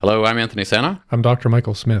Hello, I'm Anthony Sana. I'm Dr.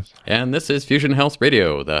 Michael Smith. And this is Fusion Health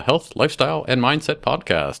Radio, the health, lifestyle, and mindset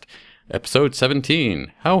podcast. Episode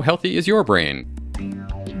 17, How Healthy is Your Brain?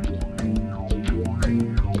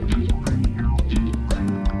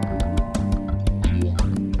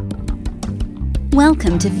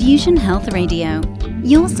 Welcome to Fusion Health Radio,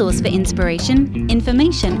 your source for inspiration,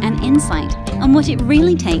 information, and insight on what it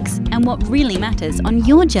really takes and what really matters on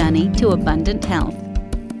your journey to abundant health.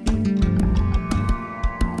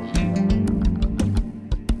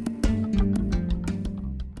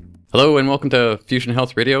 Hello and welcome to Fusion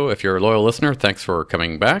Health Radio. If you're a loyal listener, thanks for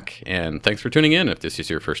coming back and thanks for tuning in if this is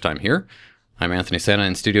your first time here. I'm Anthony Sana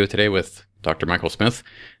in studio today with Dr. Michael Smith.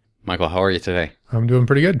 Michael, how are you today? I'm doing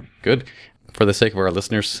pretty good. Good. For the sake of our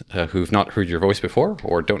listeners who've not heard your voice before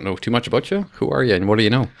or don't know too much about you, who are you and what do you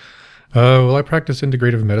know? Well, I practice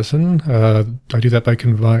integrative medicine. I do that by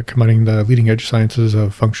combining the leading edge sciences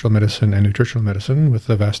of functional medicine and nutritional medicine with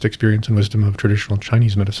the vast experience and wisdom of traditional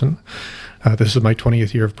Chinese medicine. This is my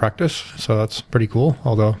 20th year of practice, so that's pretty cool,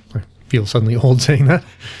 although I feel suddenly old saying that.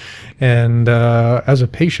 And as a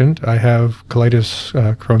patient, I have colitis,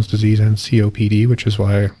 Crohn's disease, and COPD, which is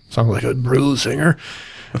why I sound like a blues singer.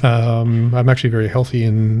 I'm actually very healthy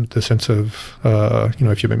in the sense of,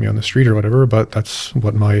 if you met me on the street or whatever, but that's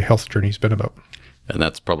what my health journey's been about. And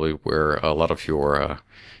that's probably where a lot of your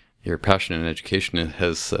passion and education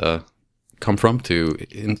has come from, to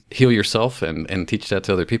heal yourself and teach that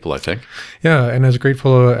to other people, I think. Yeah, and as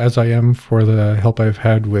grateful as I am for the help I've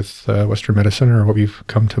had with Western medicine, or what we've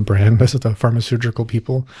come to brand as the pharmaceutical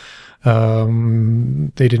people,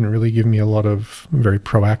 they didn't really give me a lot of very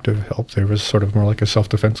proactive help. There was sort of more like a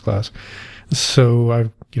self-defense class. So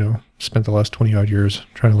I've, spent the last 20 odd years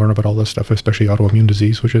trying to learn about all this stuff, especially autoimmune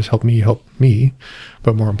disease, which has helped me.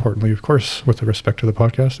 But more importantly, of course, with the respect to the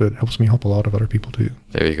podcast, it helps me help a lot of other people too.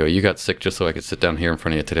 There you go. You got sick just so I could sit down here in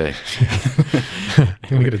front of you today. I'm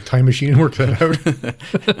going to get a time machine and work that out.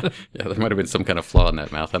 Yeah, there might have been some kind of flaw in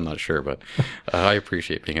that math. I'm not sure, but I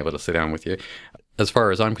appreciate being able to sit down with you. As far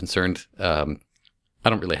as I'm concerned, I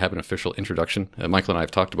don't really have an official introduction. Michael and I have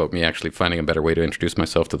talked about me actually finding a better way to introduce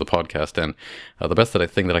myself to the podcast, and the best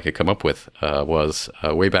thing that I could come up with was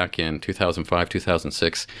way back in 2005,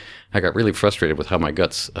 2006, I got really frustrated with how my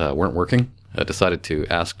guts weren't working. I decided to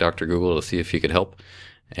ask Dr. Google to see if he could help,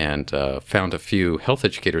 and found a few health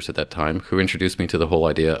educators at that time who introduced me to the whole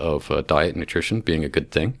idea of diet and nutrition being a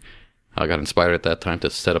good thing. I got inspired at that time to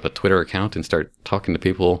set up a Twitter account and start talking to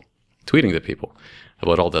people, tweeting to people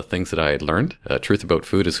about all the things that I had learned. Truth About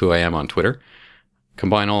Food is who I am on Twitter.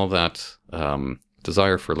 Combine all of that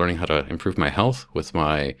desire for learning how to improve my health with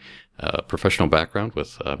my professional background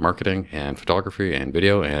with marketing and photography and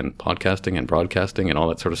video and podcasting and broadcasting and all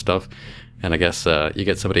that sort of stuff. And I guess you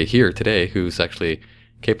get somebody here today who's actually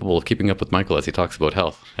capable of keeping up with Michael as he talks about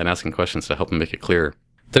health and asking questions to help him make it clear.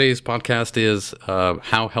 Today's podcast is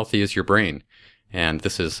How Healthy is Your Brain? And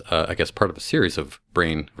this is, I guess, part of a series of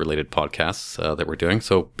brain-related podcasts that we're doing.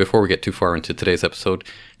 So before we get too far into today's episode, do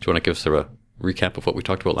you want to give us a recap of what we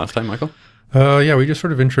talked about last time, Michael? Yeah, we just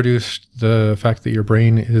sort of introduced the fact that your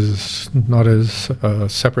brain is not as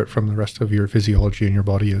separate from the rest of your physiology in your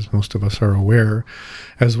body as most of us are aware,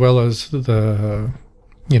 as well as I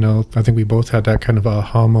think we both had that kind of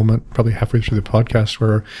aha moment probably halfway through the podcast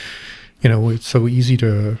where, it's so easy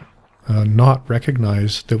to not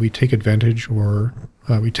recognize that we take advantage or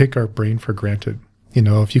we take our brain for granted.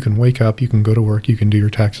 If you can wake up, you can go to work, you can do your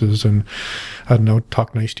taxes and,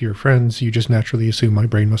 talk nice to your friends, you just naturally assume my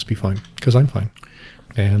brain must be fine because I'm fine.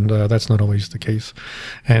 And that's not always the case.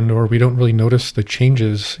 Or we don't really notice the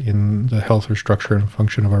changes in the health or structure and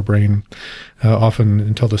function of our brain often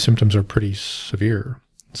until the symptoms are pretty severe.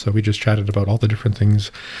 So we just chatted about all the different things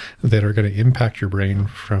that are going to impact your brain,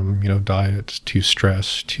 from, diet to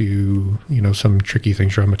stress to, some tricky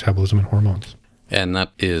things around metabolism and hormones. And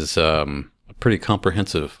that is a pretty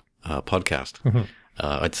comprehensive podcast. Mm-hmm.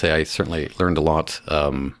 I'd say I certainly learned a lot.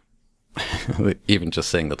 Even just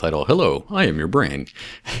saying the title, "Hello, I am your brain."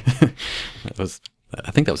 I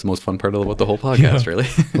think that was the most fun part of the whole podcast, really.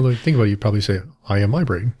 Well, think about it, you probably say, "I am my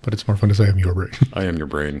brain," but it's more fun to say, "I am your brain." I am your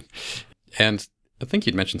brain. And I think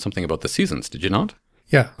you'd mentioned something about the seasons, did you not?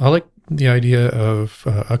 Yeah, I like the idea of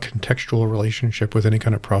a contextual relationship with any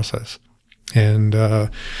kind of process. And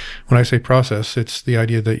when I say process, it's the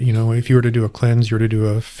idea that, if you were to do a cleanse, you were to do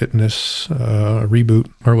a fitness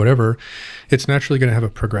reboot or whatever, it's naturally going to have a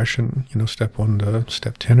progression, step 1 to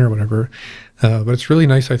step 10 or whatever. But it's really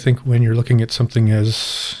nice, I think, when you're looking at something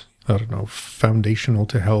as, foundational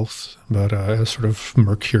to health, but as sort of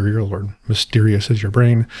mercurial or mysterious as your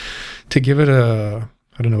brain, to give it a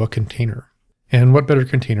container. And what better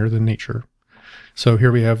container than nature? So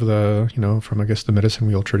here we have from, I guess, the medicine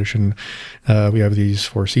wheel tradition, we have these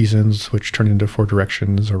 4 seasons, which turn into 4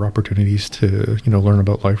 directions or opportunities to, learn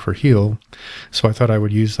about life or heal. So I thought I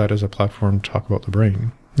would use that as a platform to talk about the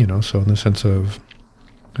brain, so in the sense of,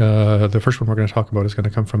 the first one we're going to talk about is going to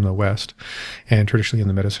come from the West, and traditionally in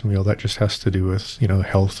the medicine wheel, that just has to do with,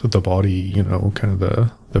 health of the body, kind of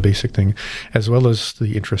the basic thing, as well as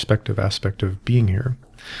the introspective aspect of being here.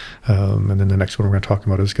 And then the next one we're going to talk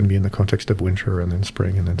about is going to be in the context of winter and then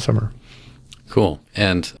spring and then summer. Cool.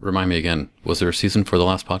 And remind me again, was there a season for the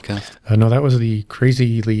last podcast? No, that was the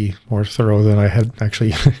crazily more thorough than I had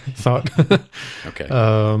actually thought. Okay.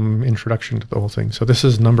 Introduction to the whole thing. So this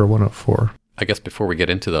is number 104. I guess before we get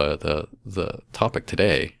into the topic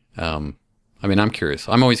today, I'm curious.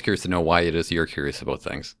 I'm always curious to know why it is you're curious about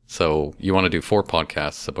things. So you want to do 4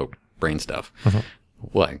 podcasts about brain stuff. Uh-huh.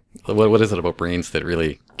 Why? What is it about brains that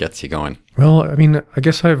really gets you going? Well, I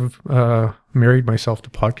guess I've married myself to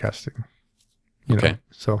podcasting. Okay.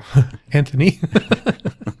 So, Anthony,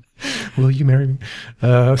 will you marry me?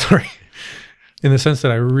 Sorry. In the sense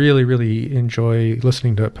that I really, really enjoy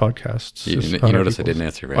listening to podcasts. You notice I didn't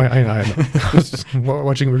answer right. I know. I was just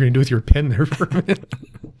watching what we're going to do with your pen there for a minute.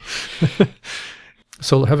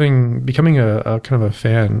 So becoming a kind of a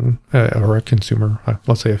fan or a consumer,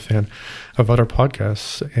 let's say a fan of other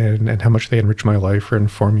podcasts and how much they enrich my life or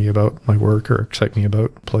inform me about my work or excite me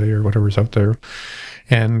about play or whatever's out there.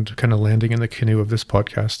 And kind of landing in the canoe of this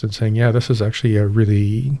podcast and saying, yeah, this is actually a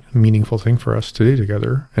really meaningful thing for us to do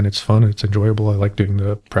together. And it's fun. It's enjoyable. I like doing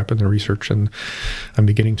the prep and the research, and I'm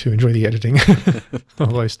beginning to enjoy the editing.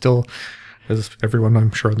 Although I still, as everyone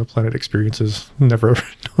I'm sure on the planet experiences, no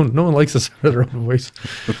one likes the sound of their own voice.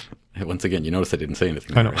 Once again, you notice I didn't say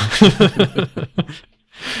anything. I know.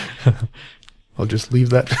 I'll just leave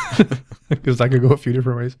that because that could go a few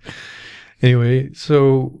different ways. Anyway,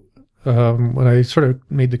 so when I sort of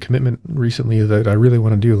made the commitment recently that I really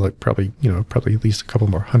want to do probably at least a couple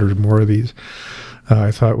more 100 more of these, I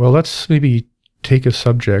thought, well, let's maybe take a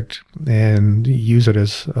subject and use it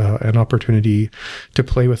as an opportunity to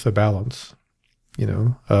play with the balance,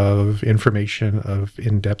 of information, of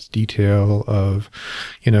in-depth detail, of,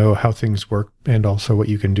 how things work, and also what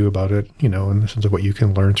you can do about it, in the sense of what you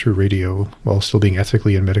can learn through radio while still being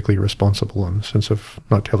ethically and medically responsible, in the sense of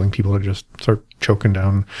not telling people to just start choking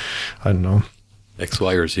down, I don't know, X,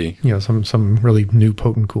 Y, or Z. Some really new,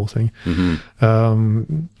 potent, cool thing.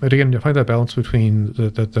 Mm-hmm. But again, to find that balance between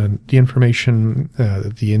the information,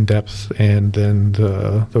 the in-depth, and then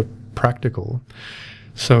the practical.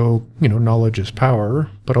 So, knowledge is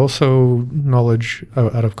power, but also knowledge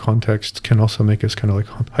out of context can also make us kind of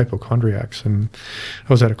like hypochondriacs. And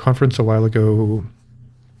I was at a conference a while ago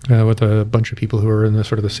with a bunch of people who are in the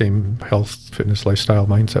sort of the same health, fitness, lifestyle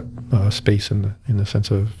mindset space in the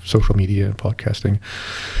sense of social media and podcasting.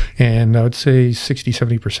 And I would say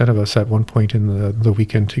 60-70% of us at one point in the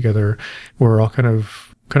weekend together were all kind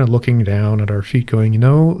of looking down at our feet going,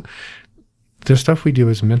 the stuff we do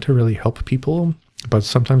is meant to really help people. But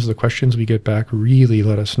sometimes the questions we get back really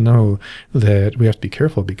let us know that we have to be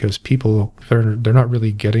careful because people, they're not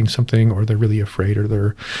really getting something, or they're really afraid, or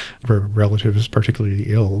their relatives particularly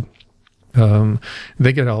ill.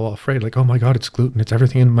 They get all afraid, like, oh my God, it's gluten. It's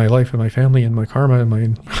everything in my life and my family and my karma and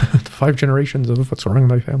my 5 generations of what's wrong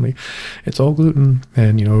with my family. It's all gluten.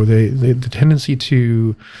 And, the tendency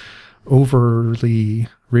to overly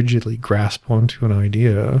rigidly grasp onto an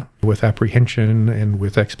idea with apprehension and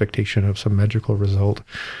with expectation of some magical result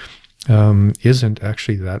isn't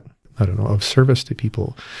actually that, of service to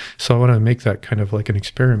people. So I want to make that kind of like an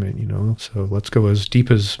experiment, so let's go as deep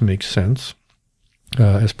as makes sense,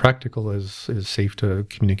 as practical as is safe to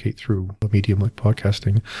communicate through a medium like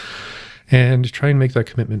podcasting, and try and make that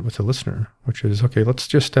commitment with the listener, which is, okay, let's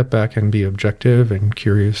just step back and be objective and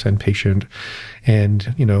curious and patient.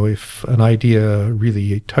 And, if an idea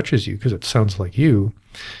really touches you because it sounds like you,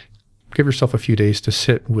 give yourself a few days to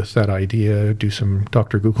sit with that idea, do some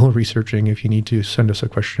Dr. Google researching. If you need to, send us a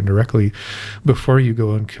question directly before you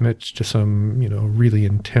go and commit to some, really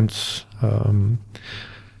intense,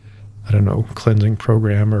 cleansing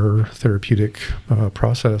program or therapeutic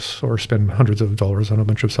process, or spend hundreds of dollars on a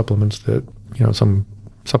bunch of supplements that, some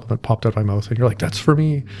supplement popped out of my mouth and you're like, that's for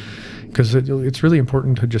me. Because it's really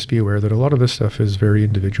important to just be aware that a lot of this stuff is very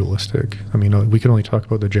individualistic. We can only talk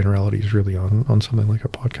about the generalities really on something like a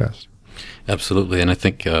podcast. Absolutely. And I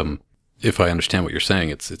think if I understand what you're saying,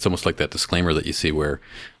 it's almost like that disclaimer that you see where,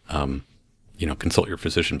 consult your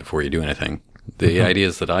physician before you do anything. The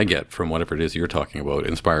ideas that I get from whatever it is you're talking about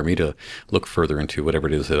inspire me to look further into whatever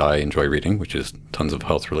it is that I enjoy reading, which is tons of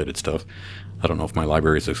health-related stuff. I don't know if my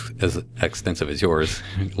library is as extensive as yours.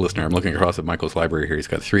 Listener, I'm looking across at Michael's library here. He's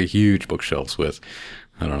got 3 huge bookshelves with,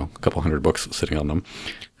 I don't know, a couple hundred books sitting on them.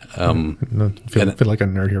 I feel like a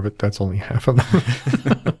nerd here, but that's only half of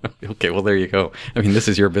them. Okay, well, there you go. I mean, this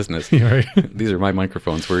is your business. Yeah, right. These are my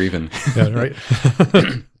microphones. We're even. Yeah, right.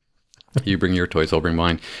 You bring your toys, I'll bring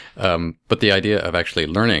mine. But the idea of actually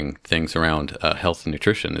learning things around health and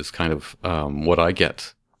nutrition is kind of what I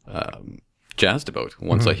get jazzed about.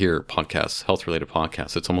 Once I hear podcasts, health-related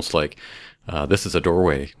podcasts, it's almost like this is a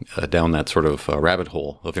doorway down that sort of rabbit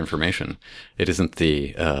hole of information. It isn't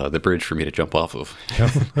the bridge for me to jump off of. Yeah, I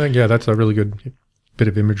think, that's a really good bit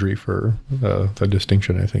of imagery for the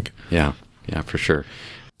distinction, I think. Yeah, for sure.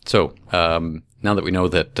 So now that we know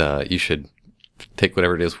that you should take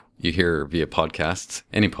whatever it is you hear via podcasts,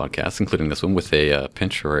 any podcasts, including this one, with a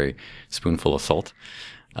pinch or a spoonful of salt.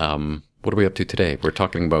 What are we up to today? We're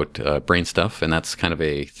talking about brain stuff, and that's kind of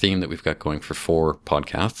a theme that we've got going for 4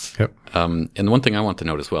 podcasts. Yep. And one thing I want to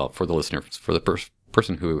note as well, for the listener, for the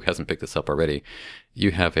person who hasn't picked this up already,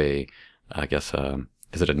 you have a, I guess,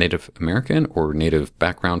 is it a Native American or Native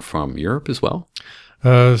background from Europe as well?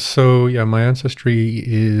 My ancestry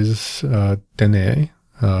is Dene.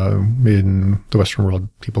 In the Western world,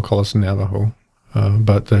 people call us Navajo.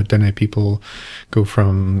 But the Dene people go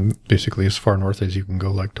from basically as far north as you can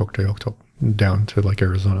go, like Tokyo, down to like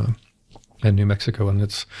Arizona and New Mexico. And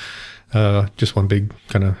it's just one big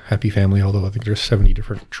kind of happy family, although I think there's 70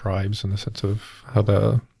 different tribes in the sense of how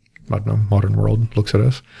the, modern world looks at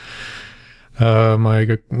us. One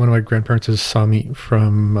of my grandparents is Sami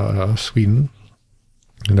from Sweden.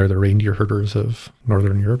 And they're the reindeer herders of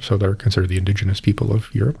Northern Europe, so they're considered the indigenous people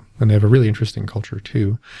of Europe. And they have a really interesting culture,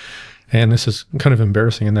 too. And this is kind of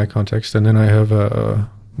embarrassing in that context. And then I have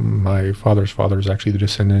my father's father is actually the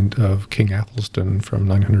descendant of King Athelstan from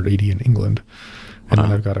 980 in England. And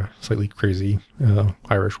then I've got a slightly crazy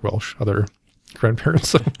Irish, Welsh, other grandparents.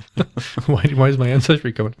 So why is my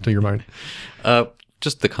ancestry coming to your mind?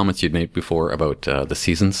 Just the comments you'd made before about the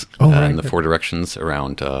seasons and the 4 directions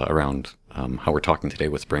around how we're talking today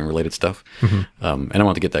with brain-related stuff. And I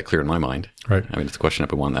want to get that clear in my mind. Right. I mean, it's a question I've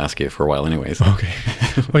been wanting to ask you for a while anyways. Okay.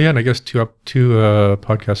 Well, yeah, and I guess two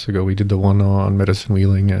podcasts ago, we did the one on medicine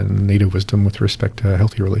wheeling and native wisdom with respect to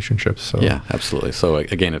healthy relationships. So. Yeah, absolutely. So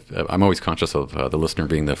again, I'm always conscious of the listener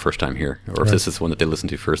being the first time here, or if this is the one that they listen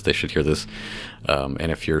to first, they should hear this.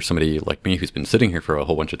 And if you're somebody like me who's been sitting here for a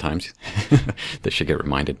whole bunch of times, they should get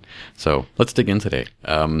reminded. So let's dig in today.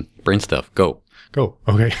 Brain stuff, go. Go.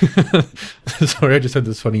 Okay. Sorry, I just had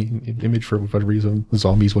this funny image for whatever reason.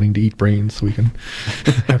 Zombies wanting to eat brains so we can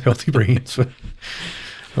have healthy brains.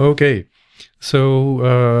 Okay.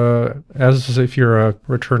 So as if you're a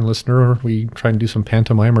return listener, we try and do some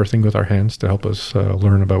pantomime or thing with our hands to help us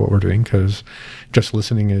learn about what we're doing, because just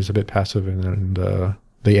listening is a bit passive, and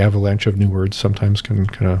the avalanche of new words sometimes can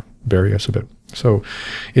kind of bury us a bit. So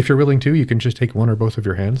if you're willing to, you can just take one or both of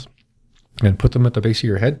your hands and put them at the base of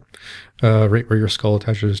your head, right where your skull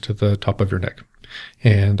attaches to the top of your neck.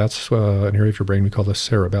 And that's an area of your brain we call the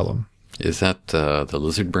cerebellum. Is that the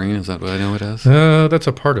lizard brain? Is that what I know it as? That's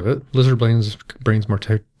a part of it. Lizard brain's more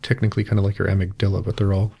technically kind of like your amygdala, but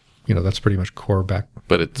they're all, that's pretty much core back.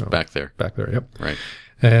 But it's back there. Back there, yep. Right.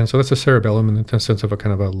 And so that's the cerebellum in the sense of a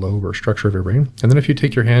kind of a lobe or structure of your brain. And then if you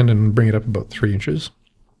take your hand and bring it up about 3 inches,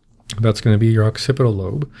 that's going to be your occipital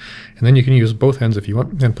lobe. And then you can use both hands if you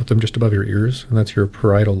want and put them just above your ears, and that's your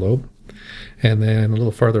parietal lobe. And then a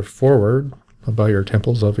little farther forward, above your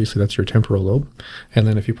temples, obviously that's your temporal lobe. And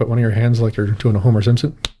then if you put one of your hands like you're doing a Homer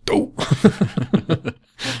Simpson,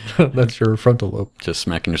 that's your frontal lobe. Just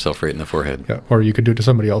smacking yourself right in the forehead. Yeah, or you could do it to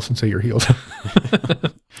somebody else and say you're healed.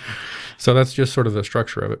 So that's just sort of the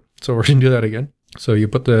structure of it. So we're going to do that again. So you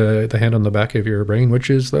put the hand on the back of your brain,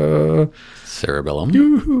 which is the cerebellum.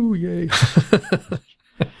 Yoo-hoo, yay.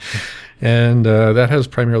 And that has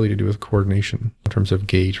primarily to do with coordination in terms of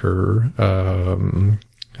gait or,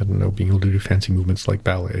 being able to do fancy movements like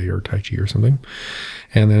ballet or Tai Chi or something.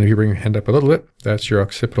 And then if you bring your hand up a little bit, that's your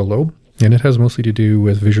occipital lobe. And it has mostly to do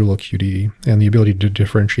with visual acuity and the ability to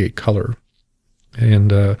differentiate color.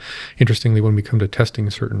 And interestingly, when we come to testing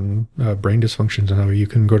certain brain dysfunctions, and how you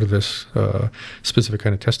can go to this specific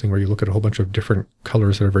kind of testing where you look at a whole bunch of different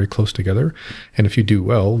colors that are very close together. And if you do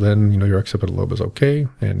well, then your occipital lobe is okay.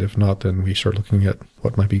 And if not, then we start looking at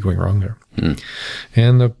what might be going wrong there.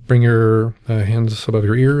 And bring your hands above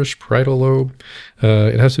your ears, parietal lobe.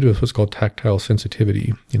 It has to do with what's called tactile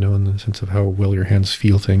sensitivity, in the sense of how well your hands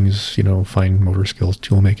feel things, fine motor skills,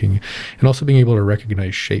 tool making, and also being able to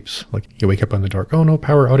recognize shapes. Like you wake up in the dark, oh no,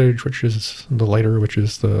 power outage, which is the lighter, which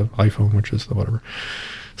is the iPhone, which is the whatever.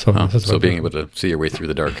 So being able to see your way through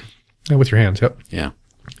the dark. With your hands, yep. Yeah.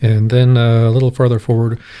 And then a little farther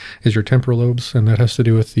forward is your temporal lobes, and that has to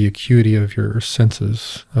do with the acuity of your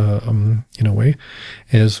senses, in a way,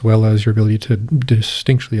 as well as your ability to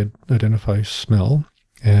distinctly identify smell.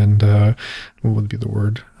 And what would be the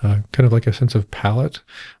word? Kind of like a sense of palate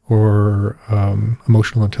or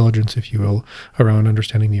emotional intelligence, if you will, around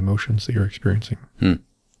understanding the emotions that you're experiencing.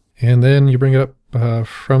 And then you bring it up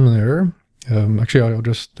from there. Actually,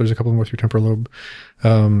 there's a couple more with your temporal lobe.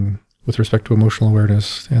 With respect to emotional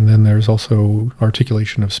awareness, and then there's also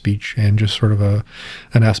articulation of speech and just sort of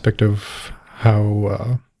an aspect of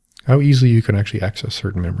how easily you can actually access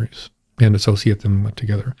certain memories and associate them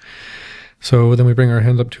together. So then we bring our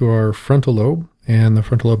hands up to our frontal lobe, and the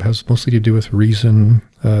frontal lobe has mostly to do with reason,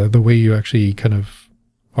 the way you actually kind of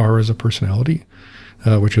are as a personality,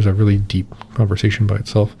 which is a really deep conversation by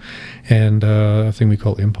itself, and a thing we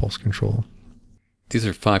call impulse control. These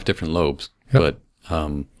are 5 different lobes, yep. But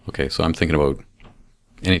okay, so I'm thinking about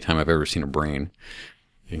anytime I've ever seen a brain,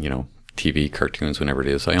 TV, cartoons, whenever it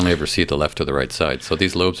is, I only ever see the left or the right side. So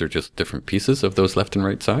these lobes are just different pieces of those left and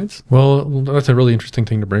right sides? Well, that's a really interesting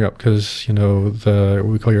thing to bring up because, what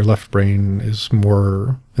we call your left brain is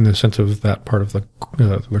more, in the sense of that part of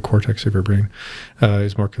the cortex of your brain,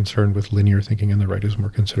 is more concerned with linear thinking, and the right is more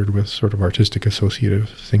considered with sort of artistic associative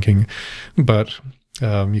thinking. But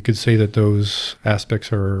you could say that those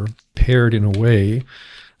aspects are paired in a way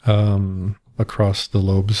across the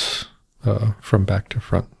lobes from back to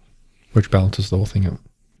front, which balances the whole thing out.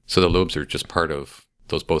 So the lobes are just part of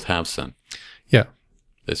those both halves then? Yeah.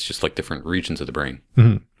 It's just like different regions of the brain?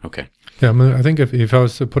 Mm-hmm. Okay. Yeah, I think if I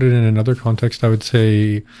was to put it in another context, I would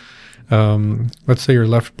say, let's say your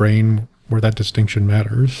left brain, where that distinction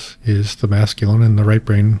matters, is the masculine, and the right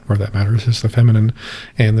brain, where that matters, is the feminine.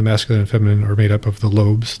 And the masculine and feminine are made up of the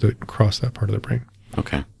lobes that cross that part of the brain.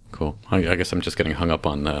 Okay, cool. I guess I'm just getting hung up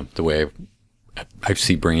on the way I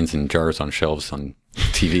see brains in jars on shelves on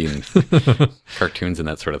TV and cartoons and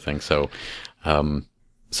that sort of thing. So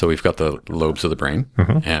we've got the lobes of the brain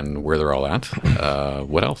and where they're all at.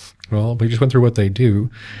 What else? Well, we just went through what they do.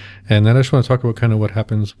 And then I just want to talk about kind of what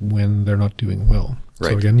happens when they're not doing well.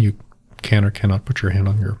 Right. So again, you can or cannot put your hand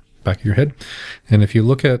on your back of your head. And if you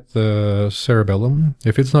look at the cerebellum,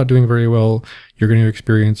 if it's not doing very well, you're going to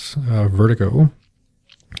experience vertigo,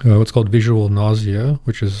 what's called visual nausea,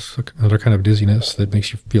 which is another kind of dizziness that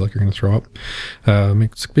makes you feel like you're going to throw up.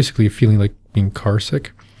 It's basically feeling like being car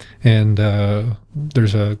sick. And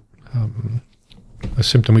there's a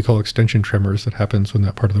symptom we call extension tremors that happens when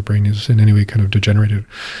that part of the brain is in any way kind of degenerated.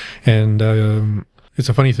 And it's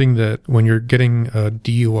a funny thing that when you're getting a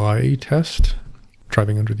DUI test,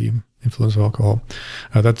 driving under the influence of alcohol,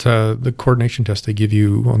 that's the coordination test they give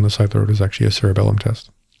you on the side of the road is actually a cerebellum test.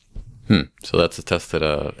 So that's a test that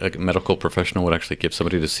a medical professional would actually give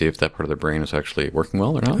somebody to see if that part of the brain is actually working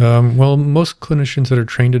well or not? Well, most clinicians that are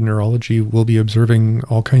trained in neurology will be observing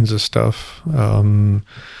all kinds of stuff,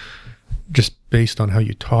 just based on how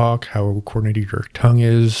you talk, how coordinated your tongue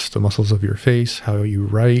is, the muscles of your face, how you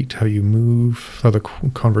write, how you move, how the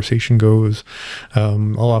conversation goes.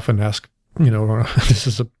 I'll often ask, this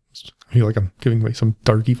is I feel like I'm giving away some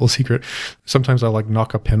dark evil secret. Sometimes I'll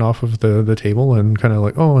knock a pen off of the table and kind of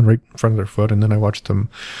and right in front of their foot. And then I watch them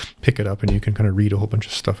pick it up, and you can kind of read a whole bunch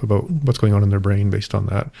of stuff about what's going on in their brain based on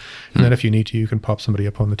that. And then if you need to, you can pop somebody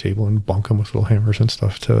up on the table and bonk them with little hammers and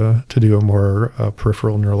stuff to do a more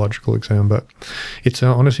peripheral neurological exam. But it's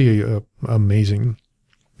honestly amazing.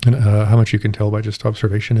 And how much you can tell by just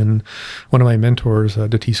observation. And one of my mentors,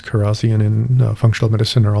 Datis Karazian in functional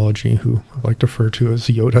medicine neurology, who I like to refer to as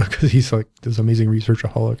Yoda because he's this amazing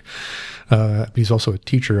researchaholic, but he's also a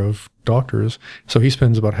teacher of doctors. So he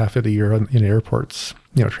spends about half of the year in airports,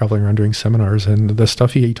 traveling around doing seminars, and the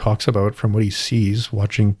stuff he talks about from what he sees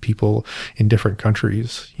watching people in different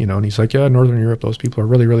countries, and he's like, yeah, Northern Europe, those people are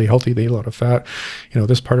really, really healthy. They eat a lot of fat.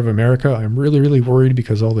 This part of America, I'm really, really worried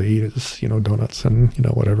because all they eat is, donuts and,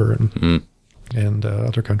 whatever. And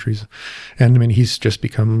other countries. And I mean, he's just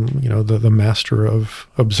become, the master of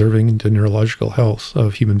observing the neurological health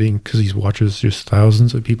of human beings because he watches just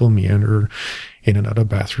thousands of people meander in and out of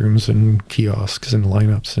bathrooms and kiosks and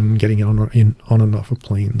lineups and getting on and off of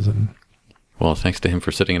planes. And Well, thanks to him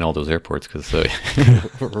for sitting in all those airports, because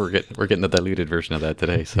we're getting the diluted version of that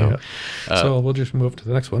today. So, So we'll just move to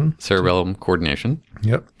the next one. cerebellum coordination.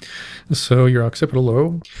 Yep. So your occipital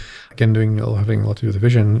lobe, again, having a lot to do with the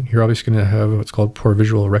vision, you're obviously going to have what's called poor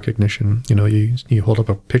visual recognition. You hold up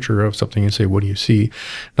a picture of something and say, what do you see?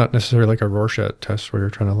 Not necessarily like a Rorschach test where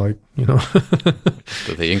you're trying to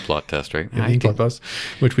The ink blot test, right? the ink blot test,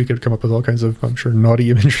 which we could come up with all kinds of, I'm sure,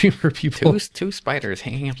 naughty imagery for people. Two spiders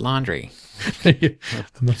hanging up laundry.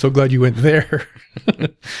 I'm so glad you went there.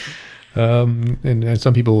 And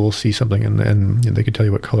some people will see something and they can tell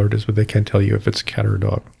you what color it is, but they can't tell you if it's a cat or a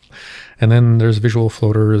dog. And then there's visual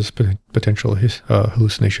floaters, potential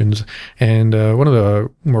hallucinations. And one of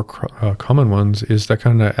the more common ones is that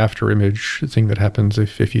kind of after image thing that happens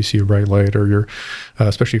if you see a bright light, or you're,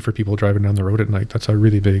 especially for people driving down the road at night. That's a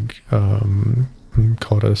really big,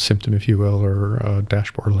 call it a symptom, if you will, or a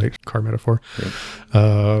dashboard light, car metaphor,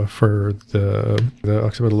 for the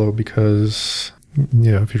occipital lobe, because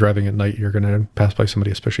if you're driving at night, you're going to pass by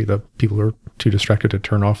somebody, especially the people who are too distracted to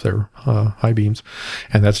turn off their high beams,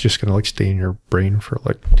 and that's just going to stay in your brain for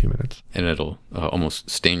 2 minutes, and it'll almost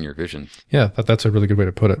stain your vision. Yeah, that's a really good way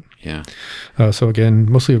to put it. Yeah. So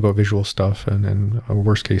again, mostly about visual stuff, and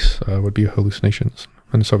worst case would be hallucinations.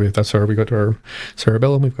 And so we got our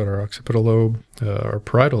cerebellum, we've got our occipital lobe, our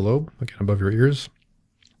parietal lobe, again above your ears,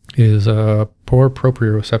 is poor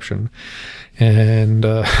proprioception, and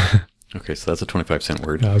Okay, so that's a 25-cent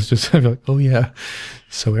word. I was just like, oh yeah.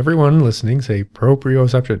 So everyone listening, say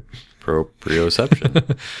proprioception.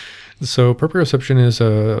 Proprioception. So proprioception is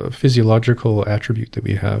a physiological attribute that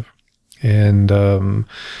we have. And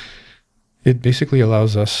it basically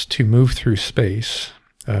allows us to move through space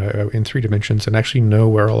in 3 dimensions and actually know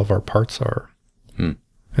where all of our parts are. And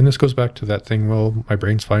this goes back to that thing, well, my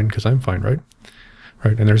brain's fine because I'm fine, right?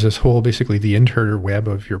 Right, and there's this whole, basically the interweb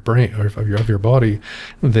of your brain, or of your body,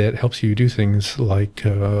 that helps you do things like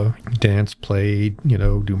dance, play,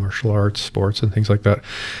 do martial arts, sports, and things like that.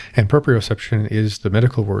 And proprioception is the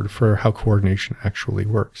medical word for how coordination actually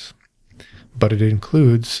works. But it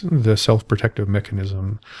includes the self-protective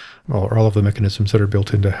mechanism, or all of the mechanisms that are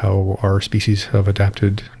built into how our species have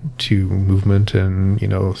adapted to movement and,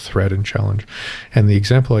 threat and challenge. And the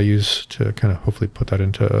example I use to kind of hopefully put that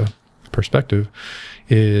into perspective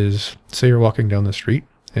is, say you're walking down the street,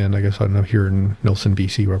 and I guess I don't know, here in Nelson,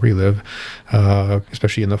 BC, where we live,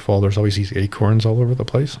 especially in the fall, there's always these acorns all over the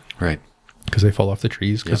place. Right. Because they fall off the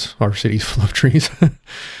trees, because our city's full of trees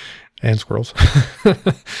and squirrels.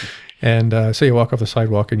 And say you walk off the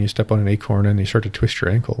sidewalk and you step on an acorn and you start to twist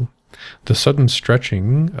your ankle. The sudden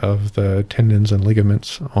stretching of the tendons and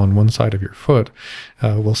ligaments on one side of your foot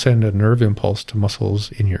will send a nerve impulse to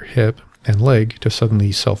muscles in your hip and leg to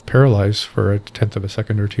suddenly self-paralyze for 1/10 of a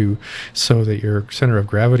second or two, so that your center of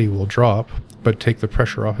gravity will drop, but take the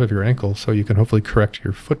pressure off of your ankle, so you can hopefully correct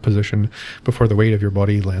your foot position before the weight of your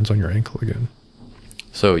body lands on your ankle again.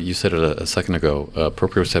 So you said it a second ago,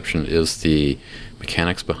 proprioception is the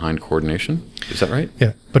mechanics behind coordination. Is that right?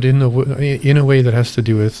 Yeah, but in a way that has to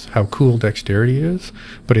do with how cool dexterity is,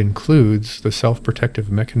 but includes the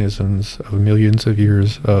self-protective mechanisms of millions of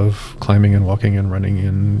years of climbing and walking and running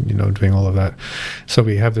and, doing all of that. So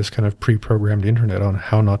we have this kind of pre-programmed internet on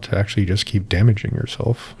how not to actually just keep damaging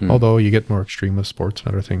yourself. Although you get more extreme with sports and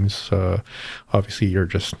other things. Obviously, you're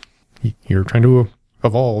trying to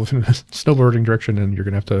evolve in a snowboarding direction, and you're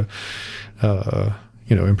going to have to,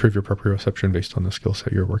 improve your proprioception based on the skill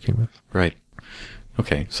set you're working with. Right.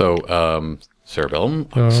 Okay. So cerebellum,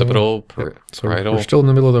 occipital, parietal. We're still in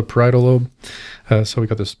the middle of the parietal lobe. So we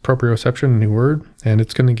got this proprioception, new word, and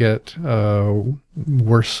it's going to get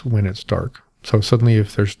worse when it's dark. So suddenly,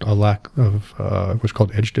 if there's a lack of what's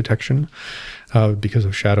called edge detection, because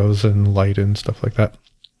of shadows and light and stuff like that,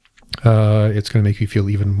 it's going to make you feel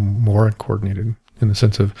even more uncoordinated. In the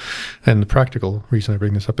sense of, and the practical reason I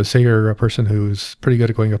bring this up is, say you're a person who's pretty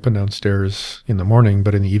good at going up and down stairs in the morning,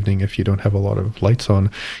 but in the evening, if you don't have a lot of lights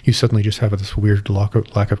on, you suddenly just have this weird lack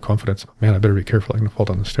of confidence. Man, I better be careful. I'm going to fall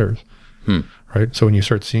down the stairs. Right? So when you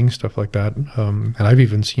start seeing stuff like that, and I've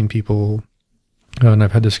even seen people, and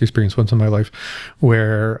I've had this experience once in my life,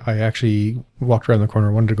 where I actually walked around the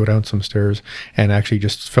corner, wanted to go down some stairs, and actually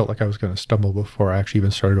just felt like I was going to stumble before I actually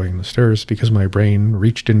even started going the stairs, because my brain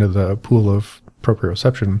reached into the pool of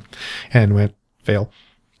proprioception and went, fail.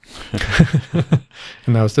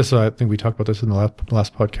 And that was this, I think we talked about this in the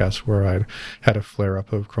last podcast, where I had a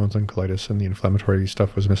flare-up of Crohn's and colitis, and the inflammatory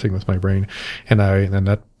stuff was messing with my brain. And then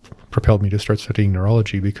that propelled me to start studying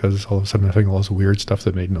neurology, because all of a sudden I'm having all this weird stuff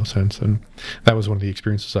that made no sense. And that was one of the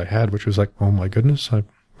experiences I had, which was like, oh my goodness,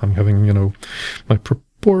 I'm having, my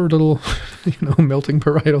poor little, melting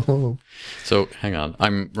parietal lobe. So hang on.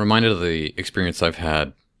 I'm reminded of the experience I've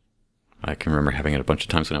had. I can remember having it a bunch of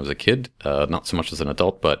times when I was a kid, not so much as an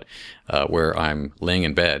adult, but where I'm laying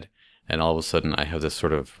in bed and all of a sudden I have this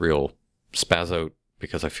sort of real spaz out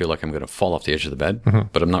because I feel like I'm going to fall off the edge of the bed,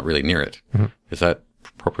 but I'm not really near it. Is that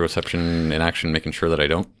proprioception in action, making sure that I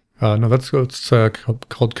don't? No, that's what's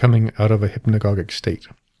called coming out of a hypnagogic state.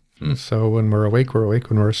 So when we're awake, we're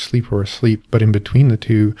awake. When we're asleep, we're asleep. But in between the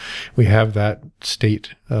two, we have that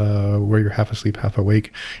state where you're half asleep, half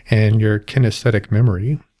awake. And your kinesthetic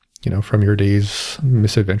memory, from your day's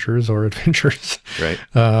misadventures or adventures, right,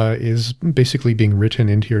 is basically being written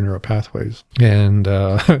into your neural pathways. And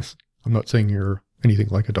I'm not saying you're anything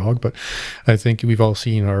like a dog, but I think we've all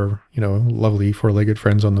seen our, lovely four-legged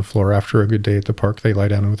friends on the floor after a good day at the park. They lie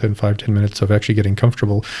down and within 5-10 minutes of actually getting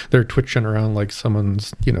comfortable, they're twitching around like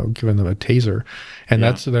someone's, giving them a taser. And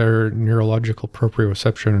that's their neurological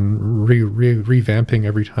proprioception revamping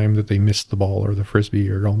every time that they miss the ball or the frisbee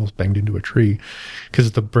or almost banged into a tree.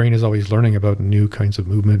 Because the brain is always learning about new kinds of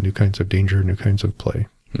movement, new kinds of danger, new kinds of play.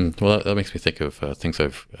 Well, that makes me think of things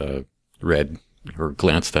I've read or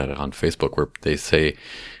glanced at it on Facebook where they say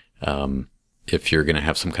if you're going to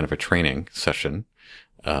have some kind of a training session,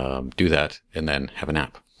 do that and then have a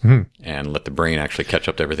nap and let the brain actually catch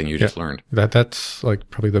up to everything you just learned. That's like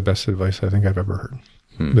probably the best advice I think I've ever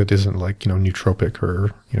heard. That isn't like, nootropic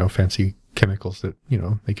or, fancy chemicals that,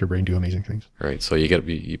 make your brain do amazing things. Right. So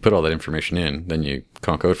you put all that information in, then you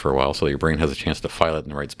conk out for a while so your brain has a chance to file it in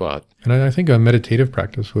the right spot. And I think a meditative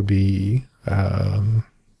practice would be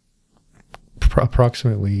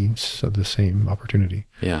approximately the same opportunity.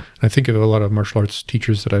 Yeah. I think of a lot of martial arts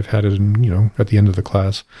teachers that I've had in, at the end of the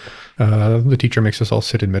class, the teacher makes us all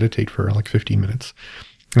sit and meditate for like 15 minutes.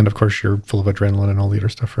 And of course you're full of adrenaline and all the other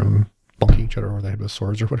stuff from bonking each other over the head with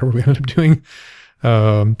swords or whatever we end up doing.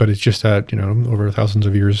 But it's just that, over thousands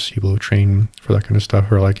of years, people who train for that kind of stuff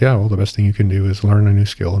are like, yeah, well, the best thing you can do is learn a new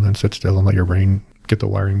skill and then sit still and let your brain get the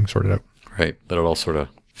wiring sorted out. Right. Let it all sort of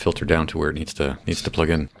filter down to where it needs to plug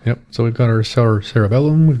in. Yep. So we've got our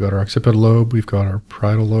cerebellum, we've got our occipital lobe, we've got our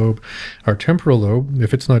parietal lobe. Our temporal lobe,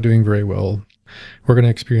 if it's not doing very well, we're going to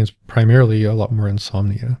experience primarily a lot more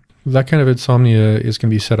insomnia. That kind of insomnia is going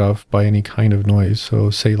to be set off by any kind of noise. So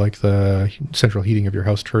say like the central heating of your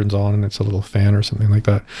house turns on and it's a little fan or something like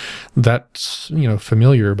that. That's,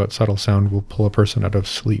 familiar but subtle sound will pull a person out of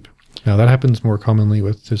sleep. Now, that happens more commonly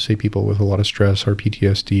with, say, people with a lot of stress or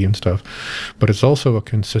PTSD and stuff, but it's also a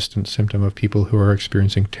consistent symptom of people who are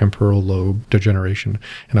experiencing temporal lobe degeneration.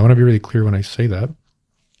 And I want to be really clear when I say that.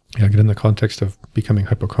 Get in the context of becoming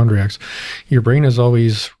hypochondriacs, your brain is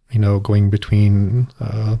always, going between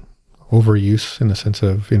overuse in the sense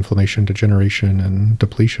of inflammation, degeneration, and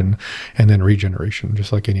depletion, and then regeneration,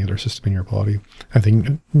 just like any other system in your body. I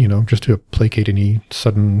think, just to placate any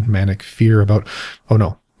sudden manic fear about, oh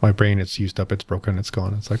no, my brain, it's used up, it's broken, it's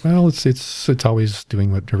gone. It's like, well, it's always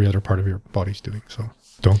doing what every other part of your body's doing. So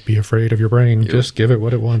don't be afraid of your brain. Just give it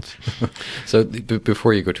what it wants. So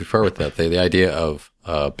before you go too far with that, the idea of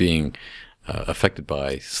being affected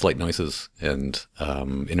by slight noises and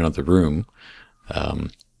in another room,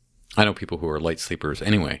 I know people who are light sleepers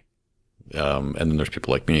anyway. And then there's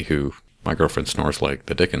people like me who, my girlfriend snores like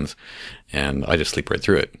the dickens, and I just sleep right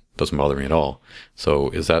through it. Doesn't bother me at all. So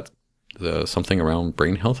is that something around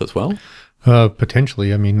brain health as well?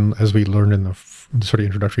 Potentially. I mean, as we learned in the sort of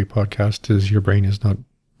introductory podcast, is your brain is not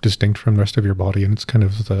distinct from the rest of your body, and it's kind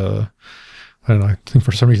of I don't know, I think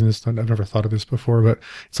for some reason I've never thought of this before, but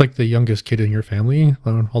it's like the youngest kid in your family.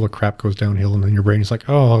 All the crap goes downhill, and then your brain is like,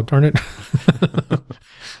 oh, darn it.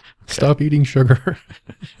 Stop eating sugar.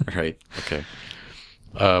 Right. Okay.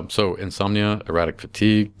 So insomnia, erratic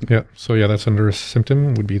fatigue. Yeah. So yeah, that's another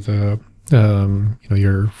symptom would be the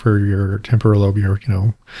for your temporal lobe,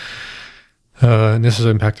 and this is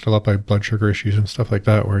impacted a lot by blood sugar issues and stuff like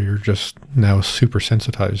that, where you're just now super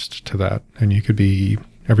sensitized to that. And you could be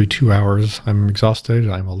every 2 hours, I'm exhausted,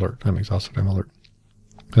 I'm alert, I'm exhausted, I'm alert.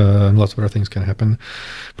 And lots of other things can happen.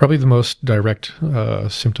 Probably the most direct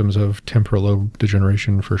symptoms of temporal lobe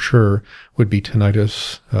degeneration for sure would be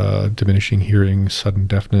tinnitus, diminishing hearing, sudden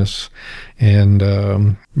deafness,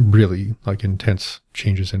 and really like intense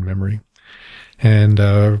changes in memory. And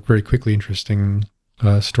very quickly interesting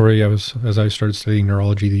story. As I started studying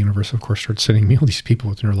neurology, the universe, of course, started sending me all these people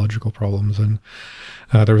with neurological problems. And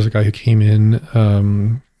there was a guy who came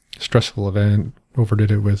in, stressful event, overdid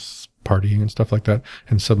it with partying and stuff like that,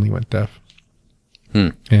 and suddenly went deaf.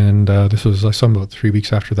 And this was, I saw him about 3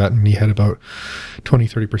 weeks after that, and he had about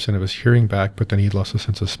 20-30% of his hearing back, but then he'd lost a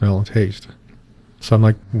sense of smell and taste. So I'm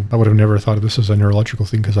like, I would have never thought of this as a neurological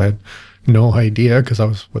thing because I had no idea, because I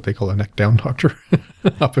was what they call a neck down doctor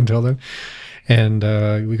up until then. And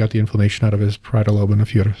we got the inflammation out of his parietal lobe and a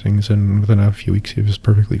few other things, and within a few weeks he was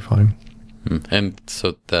perfectly fine. And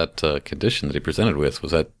so that condition that he presented with,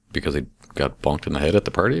 was that because he got bonked in the head at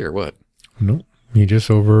the party or what? No. You just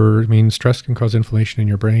stress can cause inflammation in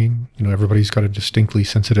your brain. You know, everybody's got a distinctly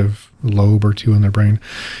sensitive lobe or two in their brain.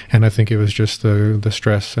 And I think it was just the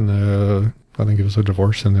stress and I think it was a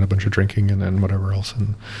divorce and then a bunch of drinking and then whatever else.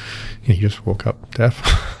 And he just woke up deaf,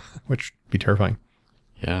 which would be terrifying.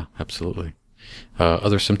 Yeah, absolutely.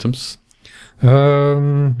 Other symptoms?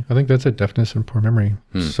 I think that's it. Deafness and poor memory.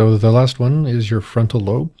 So the last one is your frontal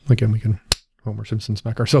lobe. Again, we can Homer Simpson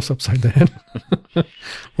smack ourselves upside the head,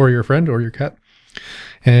 or your friend or your cat.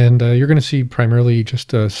 And you're going to see primarily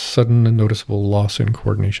just a sudden and noticeable loss in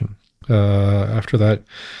coordination. After that,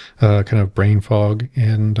 kind of brain fog,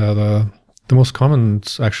 and the most common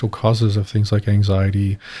actual causes of things like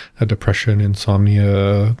anxiety, depression,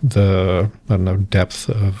 insomnia, the depth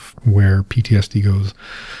of where PTSD goes,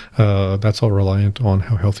 that's all reliant on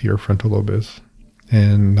how healthy your frontal lobe is.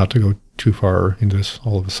 And not to go too far into this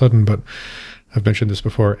all of a sudden, but I've mentioned this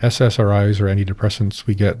before, SSRIs or antidepressants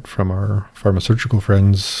we get from our pharmaceutical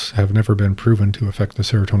friends have never been proven to affect the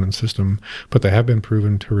serotonin system, but they have been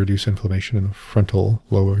proven to reduce inflammation in the frontal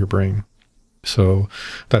lobe of your brain. So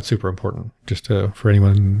that's super important. Just for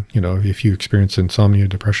anyone, if you experience insomnia,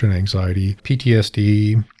 depression, anxiety,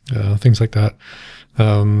 PTSD, things like that,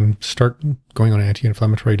 start going on an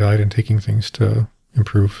anti-inflammatory diet and taking things to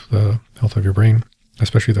improve the health of your brain,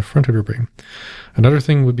 especially the front of your brain. Another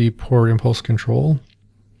thing would be poor impulse control,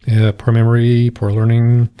 poor memory, poor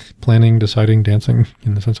learning, planning, deciding, dancing,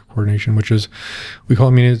 in the sense of coordination, which is,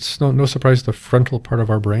 it's no surprise the frontal part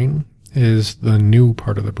of our brain is the new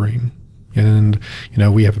part of the brain. And,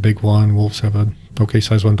 we have a big one, wolves have a okay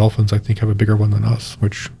size one, dolphins I think have a bigger one than us,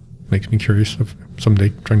 which makes me curious of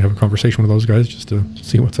someday trying to have a conversation with those guys just to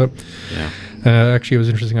see what's up. Yeah. Actually, it was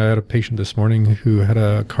interesting. I had a patient this morning who had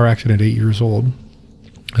a car accident at 8 years old.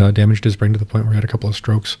 Damaged his brain to the point where he had a couple of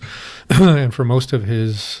strokes. And for most of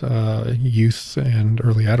his youth and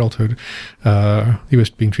early adulthood, he was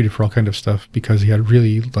being treated for all kinds of stuff because he had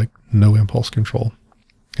really no impulse control.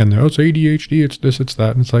 And it's ADHD, it's this, it's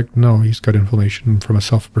that. And it's like, no, he's got inflammation from a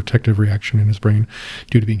self-protective reaction in his brain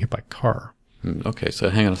due to being hit by a car. Okay, so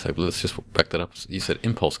hang on a second. Let's just back that up. You said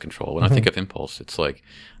impulse control. When I think of impulse, it's like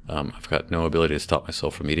I've got no ability to stop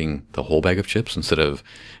myself from eating the whole bag of chips instead of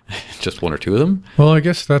just one or two of them. Well, I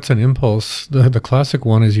guess that's an impulse. The classic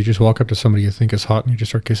one is you just walk up to somebody you think is hot and you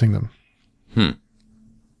just start kissing them.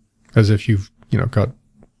 As if you've got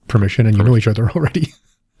permission and you know each other already.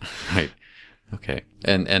 Right. Okay.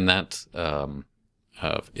 And that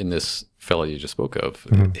in this fellow you just spoke of,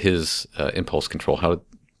 his impulse control,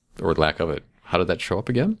 or lack of it, how did that show up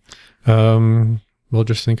again? Well,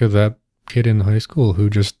 just think of that kid in high school who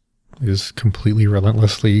just is completely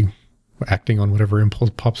relentlessly acting on whatever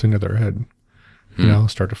impulse pops into their head.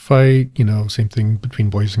 Start a fight, same thing between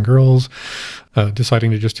boys and girls,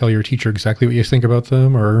 deciding to just tell your teacher exactly what you think about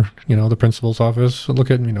them, or, the principal's office. Look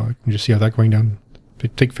at, you can just see how that going down.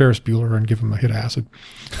 Take Ferris Bueller and give him a hit of acid.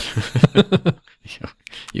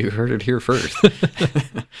 You heard it here first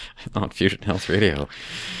on Fusion Health Radio.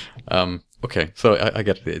 Okay, so I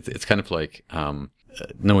get it. It's kind of like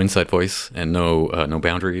no inside voice and no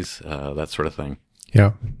boundaries, that sort of thing.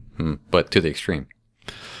 Yeah. But to the extreme.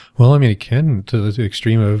 Well, it can, to the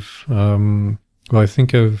extreme of, I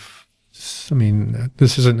think of,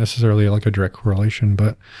 this isn't necessarily like a direct correlation,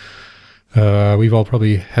 but we've all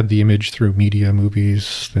probably had the image through media,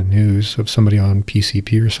 movies, the news of somebody on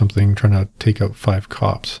PCP or something trying to take out 5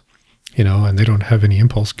 cops, and they don't have any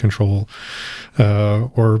impulse control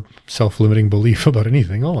or self-limiting belief about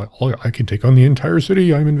anything. I can take on the entire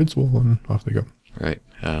city. I'm invincible, and off they go. Right.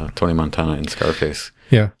 Tony Montana and Scarface.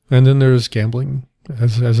 Yeah. And then there's gambling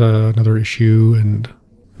as another issue. And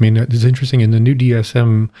it's interesting in the new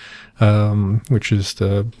DSM, which is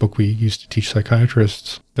the book we used to teach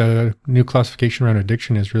psychiatrists, the new classification around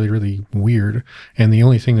addiction is really, really weird. And the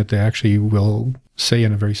only thing that they actually will say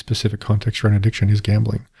in a very specific context around addiction is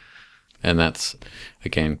gambling. And that's,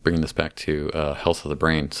 again, bringing this back to health of the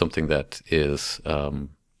brain, something that is not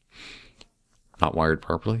wired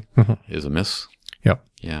properly is amiss. Yep.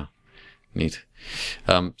 Yeah. Neat.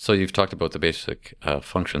 So you've talked about the basic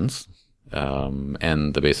functions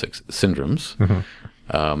and the basic syndromes.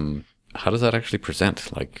 How does that actually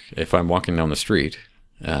present? Like if I'm walking down the street,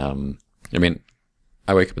 I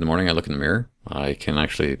wake up in the morning, I look in the mirror, I can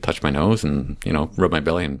actually touch my nose and, rub my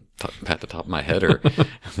belly and pat the top of my head, or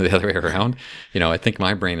the other way around. I think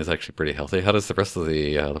my brain is actually pretty healthy. How does the rest of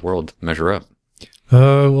the world measure up?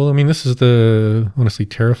 Well, I mean, this is the honestly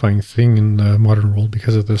terrifying thing in the modern world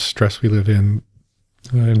because of the stress we live in,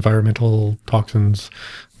 environmental toxins,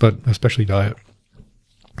 but especially diet.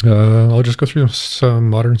 I'll just go through some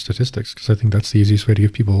modern statistics because I think that's the easiest way to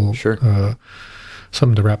give people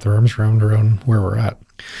something to wrap their arms around where we're at.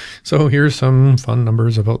 So here's some fun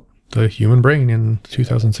numbers about the human brain in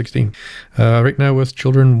 2016. Right now with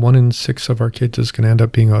children, 1 in 6 of our kids is going to end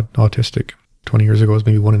up being autistic. 20 years ago, it was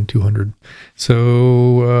maybe 1 in 200.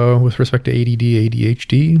 So with respect to ADD,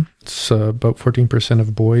 ADHD, it's about 14%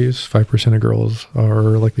 of boys, 5% of girls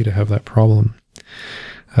are likely to have that problem.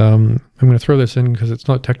 I'm going to throw this in because it's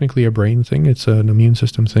not technically a brain thing, it's an immune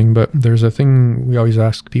system thing, but there's a thing we always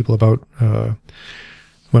ask people about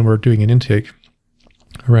when we're doing an intake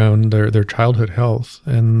around their childhood health,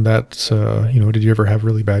 and that's, did you ever have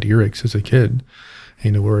really bad earaches as a kid?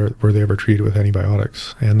 Were they ever treated with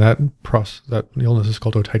antibiotics? And that illness is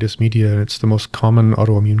called otitis media, and it's the most common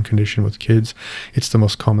autoimmune condition with kids. It's the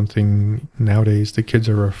most common thing nowadays. The kids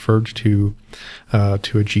are referred to a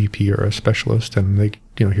GP or a specialist, and they,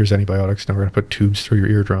 here's antibiotics. Now we're going to put tubes through your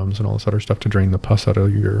eardrums and all this other stuff to drain the pus out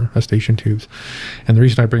of your eustachian tubes. And the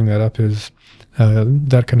reason I bring that up is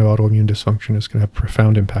that kind of autoimmune dysfunction is going to have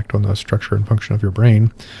profound impact on the structure and function of your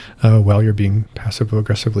brain while you're being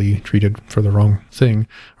passive-aggressively treated for the wrong thing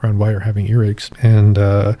around why you're having earaches. And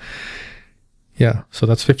so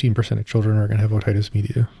that's 15% of children are going to have otitis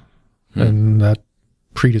media. And that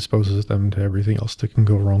predisposes them to everything else that can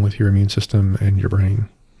go wrong with your immune system and your brain.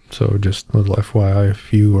 So just a little FYI,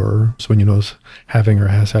 if you or someone you know is having or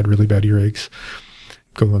has had really bad earaches,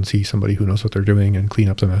 go and see somebody who knows what they're doing and clean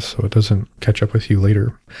up the mess so it doesn't catch up with you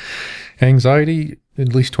later. Anxiety,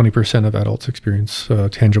 at least 20% of adults experience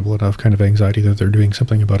tangible enough kind of anxiety that they're doing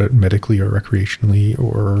something about it medically or recreationally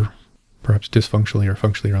or perhaps dysfunctionally or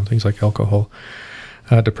functionally around things like alcohol.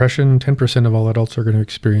 Depression, 10% of all adults are going to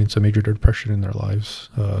experience a major depression in their lives,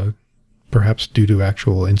 perhaps due to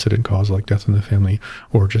actual incident cause like death in the family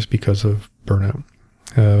or just because of burnout.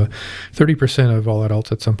 30% of all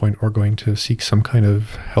adults at some point are going to seek some kind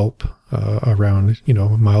of help around,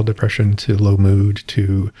 mild depression to low mood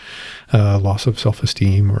to loss of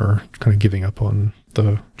self-esteem or kind of giving up on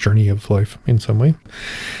the journey of life in some way.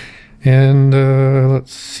 And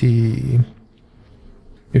let's see.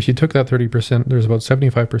 If you took that 30%, there's about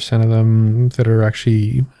 75% of them that are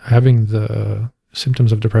actually having the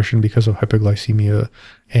symptoms of depression because of hypoglycemia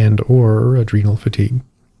and or adrenal fatigue.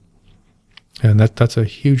 And that's a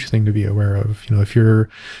huge thing to be aware of. If you're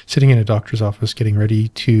sitting in a doctor's office getting ready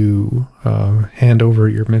to hand over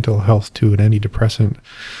your mental health to an antidepressant,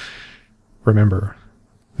 remember,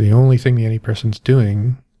 the only thing the antidepressant's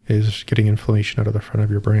doing is getting inflammation out of the front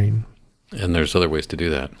of your brain. And there's other ways to do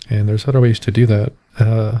that.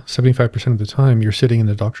 75% of the time, you're sitting in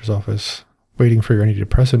the doctor's office waiting for your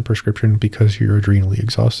antidepressant prescription because you're adrenally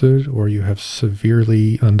exhausted or you have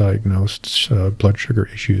severely undiagnosed blood sugar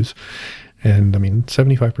issues. And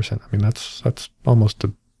 75%, that's almost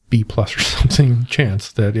a B+ or something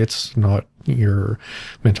chance that it's not your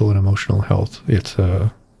mental and emotional health. It's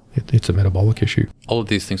a metabolic issue. All of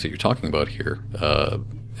these things that you're talking about here,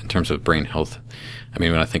 in terms of brain health,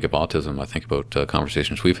 when I think of autism, I think about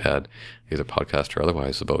conversations we've had, either podcast or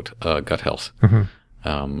otherwise, about gut health,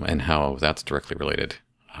 and how that's directly related.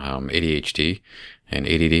 ADHD and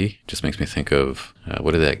ADD just makes me think of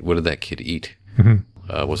what did that kid eat?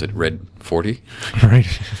 Was it Red 40? Right.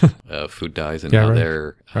 Food dyes and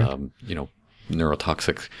other,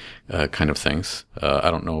 neurotoxic kind of things.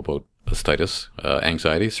 I don't know about mastitis,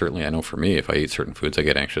 anxiety. Certainly, I know for me, if I eat certain foods, I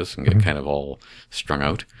get anxious and get kind of all strung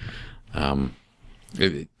out. When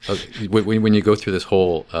you go through this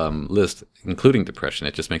whole list, including depression,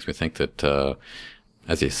 it just makes me think that,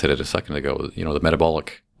 as you said it a second ago, the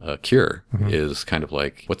metabolic cure is kind of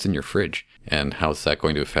like what's in your fridge and how's that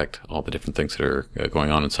going to affect all the different things that are going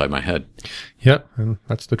on inside my head. Yeah, and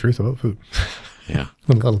that's the truth about food. Yeah.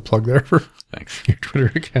 A little plug there for Thanks. Your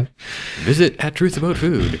Twitter account. Visit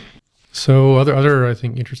 @TruthAboutFood. So other I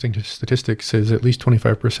think interesting statistics is at least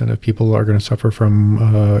 25% of people are going to suffer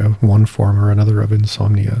from one form or another of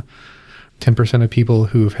insomnia. 10% of people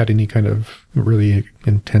who have had any kind of really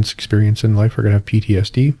intense experience in life are going to have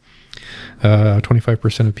PTSD.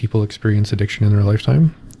 25% of people experience addiction in their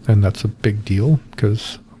lifetime, and that's a big deal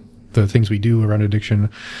because the things we do around addiction,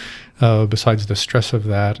 besides the stress of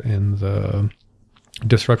that and the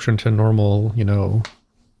disruption to normal,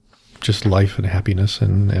 just life and happiness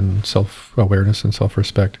and self-awareness and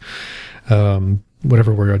self-respect,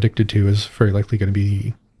 whatever we're addicted to is very likely going to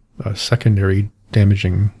be a secondary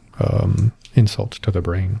damaging insult to the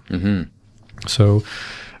brain. Mm-hmm. So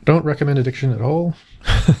I don't recommend addiction at all.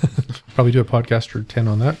 Probably do a podcast or 10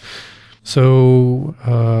 on that. So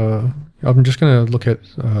I'm just going to look at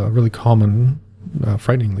really common,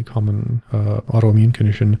 frighteningly common autoimmune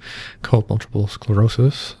condition called multiple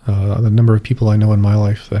sclerosis. The number of people I know in my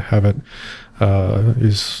life that have it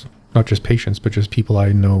is not just patients, but just people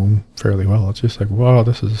I know fairly well. It's just like, wow,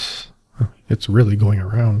 it's really going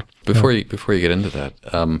around. Before you get into that,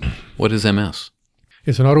 what is MS?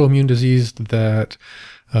 It's an autoimmune disease that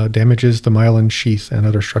damages the myelin sheath and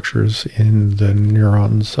other structures in the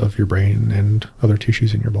neurons of your brain and other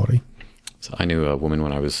tissues in your body. So I knew a woman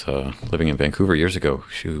when I was living in Vancouver years ago.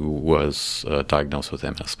 She was diagnosed with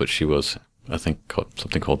MS, but she was, I think,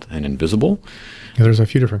 something called an invisible. Yeah, there's a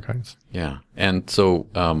few different kinds. Yeah. And so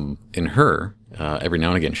in her, every now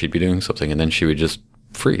and again, she'd be doing something and then she would just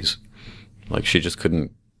freeze. Like she just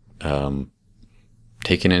couldn't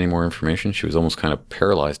take in any more information. She was almost kind of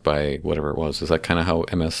paralyzed by whatever it was. Is that kind of how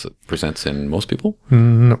MS presents in most people?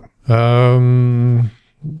 No.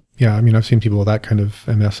 Yeah, I mean, I've seen people with that kind of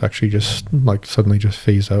MS actually just like suddenly just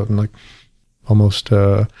phase out and like almost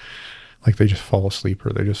like they just fall asleep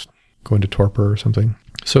or they just go into torpor or something.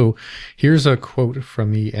 So here's a quote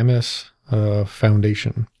from the MS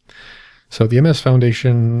Foundation. So the MS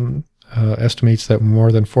Foundation estimates that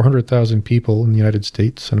more than 400,000 people in the United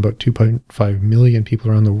States and about 2.5 million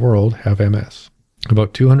people around the world have MS.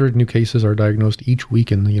 About 200 new cases are diagnosed each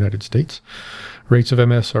week in the United States. Rates of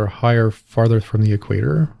MS are higher farther from the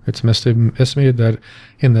equator. It's estimated that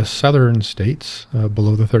in the southern states,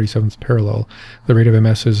 below the 37th parallel, the rate of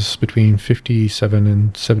MS is between 57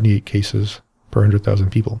 and 78 cases per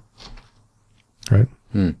 100,000 people. Right?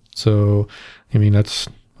 So, I mean, that's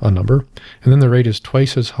a number. And then the rate is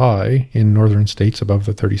twice as high in northern states above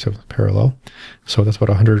the 37th parallel. So that's about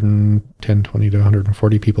 110, 20 to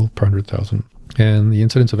 140 people per 100,000. And the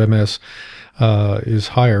incidence of MS is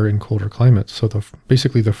higher in colder climates. So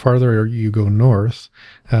basically, the farther you go north,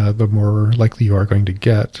 the more likely you are going to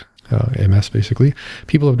get MS, basically.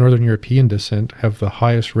 People of Northern European descent have the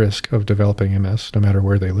highest risk of developing MS, no matter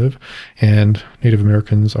where they live. And Native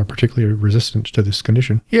Americans are particularly resistant to this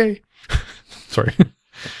condition. Yay! Sorry.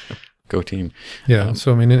 Go team. Yeah.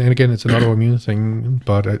 So, I mean, and again, it's an autoimmune thing,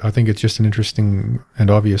 but I think it's just an interesting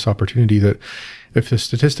and obvious opportunity that if the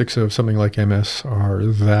statistics of something like MS are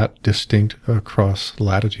that distinct across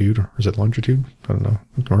latitude, or is it longitude? I don't know,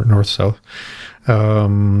 north-south,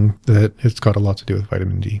 that it's got a lot to do with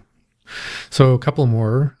vitamin D. So a couple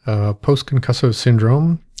more. Post-concussive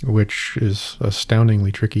syndrome, which is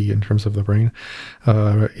astoundingly tricky in terms of the brain,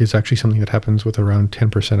 is actually something that happens with around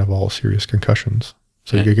 10% of all serious concussions.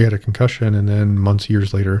 So you get a concussion, and then months,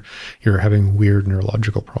 years later, you're having weird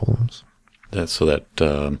neurological problems. So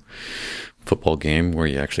that football game where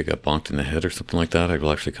you actually got bonked in the head or something like that, it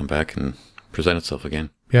will actually come back and present itself again.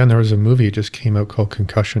 Yeah, and there was a movie that just came out called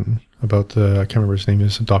Concussion about I can't remember his name,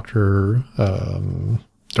 is Dr.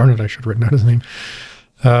 Darn it, I should have written out his name.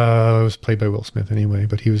 It was played by Will Smith anyway,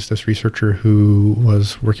 but he was this researcher who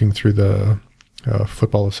was working through the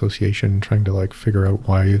football association trying to like figure out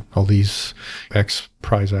why all these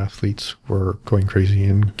ex-prize athletes were going crazy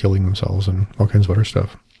and killing themselves and all kinds of other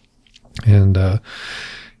stuff. And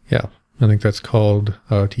yeah, I think that's called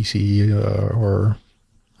TCE or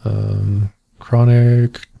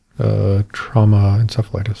chronic trauma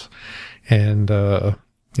encephalitis. And,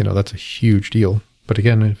 that's a huge deal. But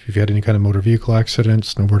again, if you've had any kind of motor vehicle accident,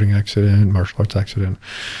 snowboarding accident, martial arts accident,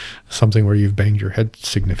 something where you've banged your head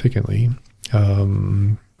significantly,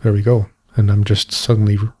 there we go. And I'm just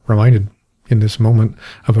suddenly reminded in this moment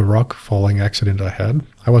of a rock falling accident I had.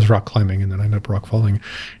 I was rock climbing and then I ended up rock falling,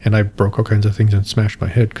 and I broke all kinds of things and smashed my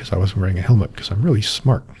head because I wasn't wearing a helmet because I'm really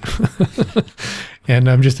smart. And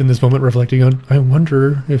I'm just in this moment reflecting on, I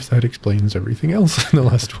wonder if that explains everything else in the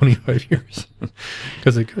last 25 years.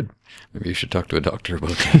 Because it could. Maybe you should talk to a doctor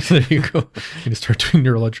about that. There you go. I'm going to start doing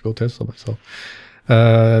neurological tests on myself.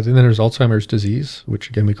 And then there's Alzheimer's disease, which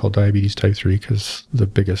again we call diabetes type 3 because the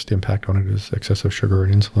biggest impact on it is excessive sugar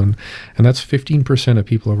and insulin. And that's 15% of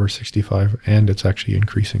people over 65, and it's actually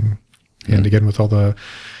increasing. And again, with all the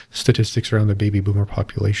statistics around the baby boomer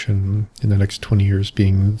population in the next 20 years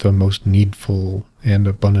being the most needful and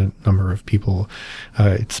abundant number of people,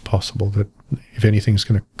 it's possible that if anything's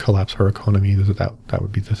going to collapse our economy, that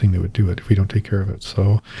would be the thing that would do it if we don't take care of it.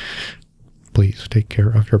 So please take care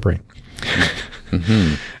of your brain.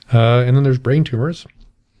 And then there's brain tumors,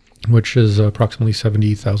 which is approximately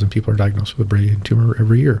 70,000 people are diagnosed with a brain tumor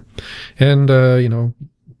every year. And,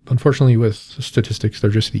 unfortunately with statistics, they're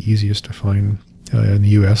just the easiest to find. in the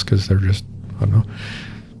U.S. because they're just, I don't know,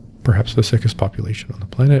 perhaps the sickest population on the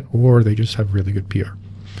planet, or they just have really good PR.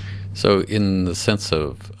 So in the sense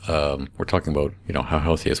of, we're talking about, how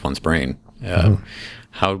healthy is one's brain,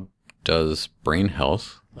 how does brain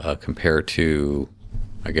health compare to,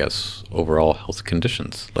 I guess, overall health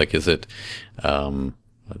conditions? Like, is it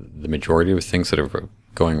the majority of things that are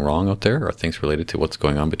going wrong out there are things related to what's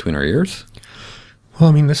going on between our ears? Well,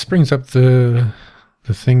 I mean, this brings up the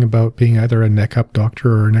thing about being either a neck up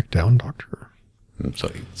doctor or a neck down doctor.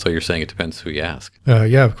 So you're saying it depends who you ask?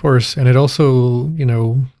 Yeah, of course. And it also,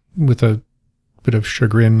 with a bit of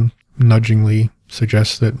chagrin, nudgingly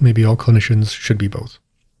suggests that maybe all clinicians should be both.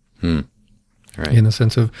 Right. In the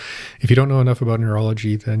sense of, if you don't know enough about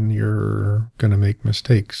neurology, then you're going to make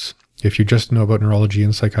mistakes. If you just know about neurology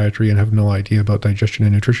and psychiatry and have no idea about digestion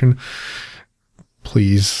and nutrition,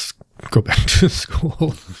 please go back to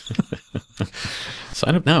school.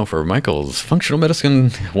 Sign up now for Michael's Functional Medicine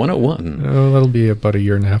 101. Oh, that'll be about 1.5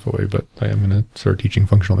 years away, but I am going to start teaching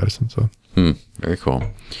functional medicine. So, very cool.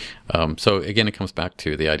 So again, it comes back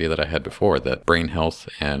to the idea that I had before, that brain health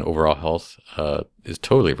and overall health is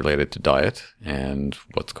totally related to diet and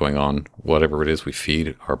what's going on, whatever it is we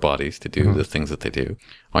feed our bodies to do the things that they do.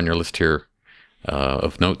 On your list here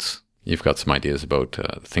of notes, you've got some ideas about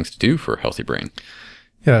things to do for a healthy brain.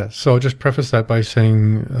 Yeah, so I'll just preface that by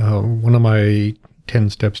saying one of my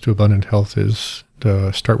 10 steps to abundant health is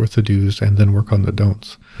to start with the do's and then work on the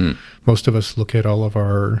don'ts. Most of us look at all of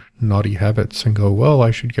our naughty habits and go, well,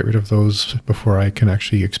 I should get rid of those before I can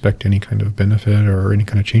actually expect any kind of benefit or any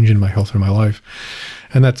kind of change in my health or my life.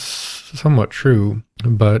 And that's somewhat true,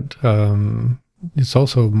 but it's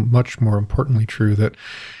also much more importantly true that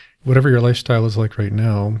whatever your lifestyle is like right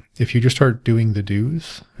now, if you just start doing the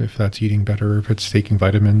do's, if that's eating better, if it's taking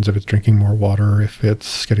vitamins, if it's drinking more water, if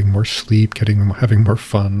it's getting more sleep, having more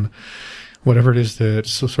fun, whatever it is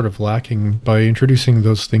that's sort of lacking, by introducing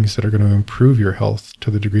those things that are going to improve your health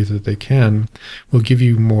to the degree that they can, will give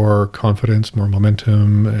you more confidence, more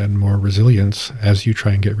momentum, and more resilience as you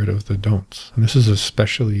try and get rid of the don'ts. And this is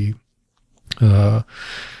especially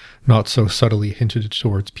not so subtly hinted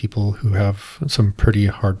towards people who have some pretty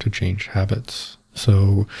hard to change habits.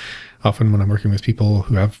 So often when I'm working with people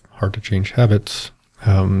who have hard to change habits,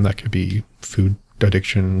 that could be food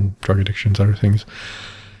addiction, drug addictions, other things.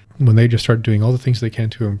 When they just start doing all the things they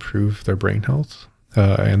can to improve their brain health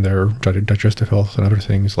and their digestive health and other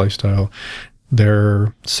things, lifestyle,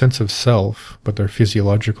 their sense of self, but their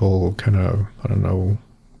physiological kind of,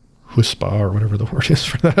 chutzpah or whatever the word is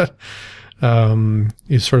for that,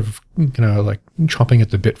 is sort of, like chomping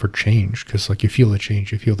at the bit for change. Because like you feel the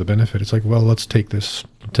change, you feel the benefit. It's like, well, let's take this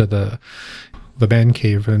to the man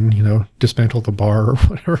cave and, dismantle the bar or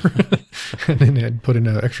whatever, and then put in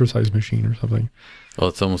an exercise machine or something. Well,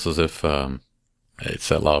 it's almost as if it's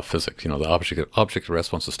that law of physics. The object at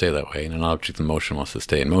rest wants to stay that way, and an object in motion wants to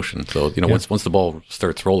stay in motion. So, once the ball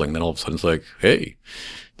starts rolling, then all of a sudden it's like, hey,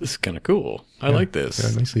 this is kind of cool. I like this.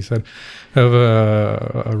 Yeah, nicely said. I have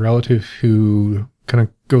a relative who kind of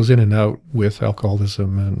goes in and out with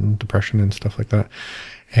alcoholism and depression and stuff like that.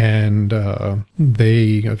 And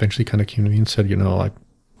they eventually kind of came to me and said, I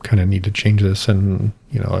kind of need to change this, and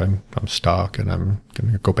I'm stuck and I'm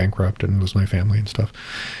going to go bankrupt and lose my family and stuff.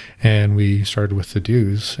 And we started with the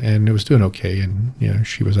do's, and it was doing okay, and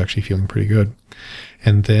she was actually feeling pretty good.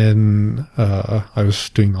 And then I was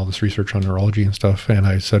doing all this research on neurology and stuff, and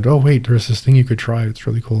I said, oh wait, there's this thing you could try. It's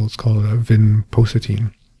really cool. It's called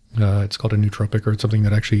vinpocetine. It's called a nootropic, or it's something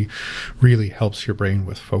that actually really helps your brain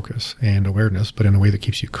with focus and awareness, but in a way that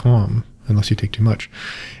keeps you calm unless you take too much.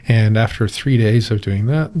 And after 3 days of doing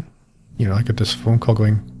that, I get this phone call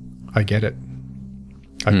going, I get it.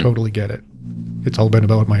 I totally get it. It's all been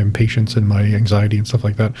about my impatience and my anxiety and stuff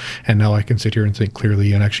like that. And now I can sit here and think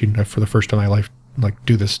clearly and actually, for the first time in my life, like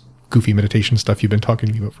do this goofy meditation stuff you've been talking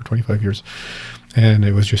to me about for 25 years. And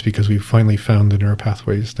it was just because we finally found the neural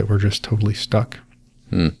pathways that were just totally stuck.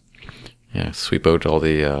 Yeah, sweep out all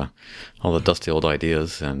the dusty old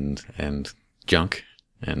ideas and junk,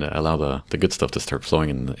 and allow the good stuff to start flowing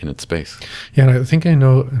in its space. Yeah, and I think I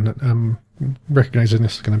know, and I'm recognizing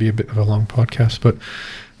this is going to be a bit of a long podcast, but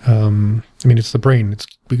it's the brain.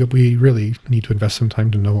 We really need to invest some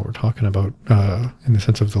time to know what we're talking about in the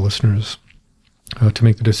sense of the listeners to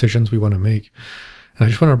make the decisions we want to make. And I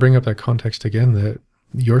just want to bring up that context again, that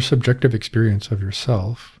your subjective experience of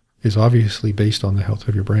yourself is obviously based on the health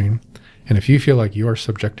of your brain. And if you feel like you're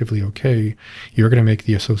subjectively okay, you're going to make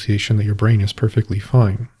the association that your brain is perfectly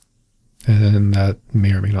fine. And that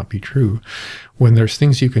may or may not be true. When there's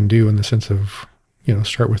things you can do in the sense of,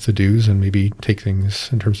 start with the do's and maybe take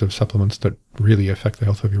things in terms of supplements that really affect the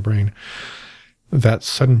health of your brain. that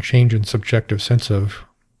sudden change in subjective sense of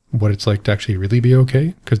what it's like to actually really be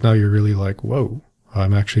okay, because now you're really like, whoa,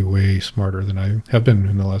 I'm actually way smarter than I have been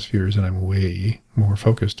in the last few years, and I'm way more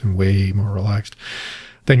focused and way more relaxed.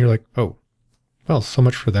 Then you're like, oh, well, so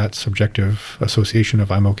much for that subjective association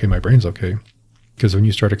of I'm okay, my brain's okay. Because when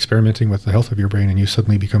you start experimenting with the health of your brain and you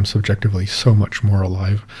suddenly become subjectively so much more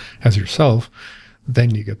alive as yourself,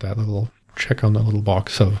 then you get that little check on that little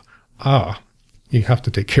box of, you have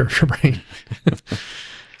to take care of your brain.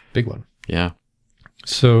 Big one. Yeah.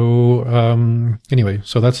 So anyway,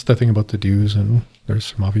 so that's the thing about the do's, and there's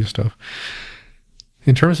some obvious stuff.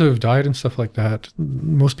 In terms of diet and stuff like that,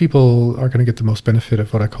 most people are going to get the most benefit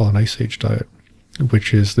of what I call an Ice Age diet,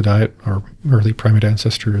 which is the diet our early primate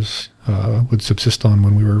ancestors would subsist on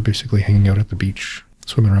when we were basically hanging out at the beach,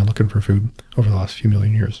 swimming around looking for food over the last few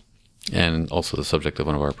million years. And also the subject of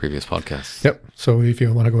one of our previous podcasts. Yep. So if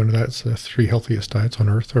you want to go into that, it's the 3 healthiest diets on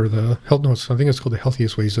Earth, or I think it's called the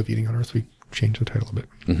healthiest ways of eating on Earth. We changed the title a bit.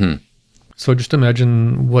 Mm-hmm. So just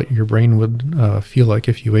imagine what your brain would feel like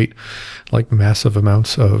if you ate like massive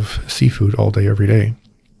amounts of seafood all day, every day.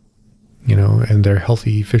 You know, and they're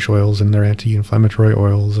healthy fish oils and they're anti-inflammatory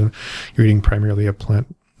oils, and you're eating primarily a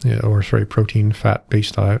protein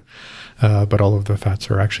fat-based diet. But all of the fats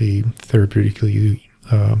are actually therapeutically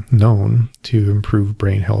known to improve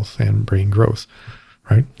brain health and brain growth,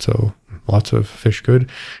 right? So lots of fish good.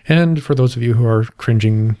 And for those of you who are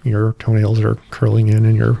cringing, your toenails are curling in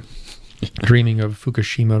and you're dreaming of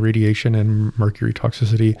Fukushima radiation and mercury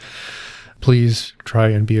toxicity, please try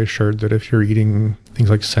and be assured that if you're eating things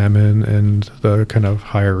like salmon and the kind of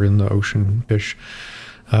higher in the ocean fish,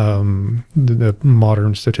 the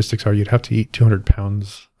modern statistics are you'd have to eat 200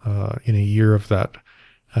 pounds in a year of that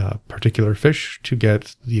particular fish to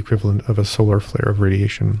get the equivalent of a solar flare of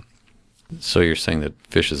radiation. So you're saying that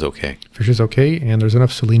fish is okay? Fish is okay, and there's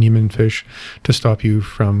enough selenium in fish to stop you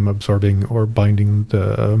from absorbing or binding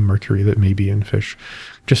the mercury that may be in fish.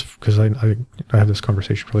 Just because I have this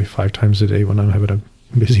conversation probably 5 times a day when I'm having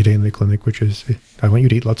a busy day in the clinic, which is I want you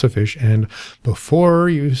to eat lots of fish, and before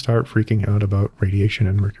you start freaking out about radiation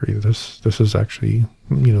and mercury, this is actually,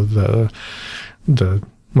 you know, the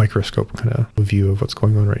microscope kind of view of what's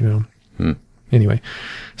going on right now. Anyway,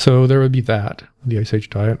 so there would be that, the Ice Age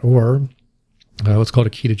diet, or what's called a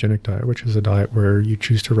ketogenic diet, which is a diet where you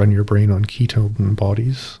choose to run your brain on ketone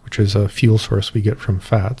bodies, which is a fuel source we get from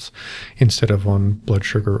fats, instead of on blood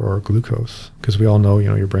sugar or glucose. Because we all know, you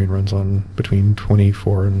know, your brain runs on between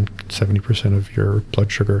 24 and 70% of your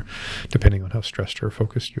blood sugar, depending on how stressed or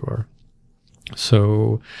focused you are.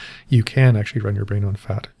 So you can actually run your brain on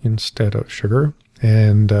fat instead of sugar.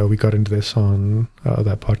 And we got into this on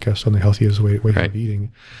that podcast on the healthiest way of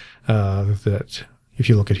eating, that if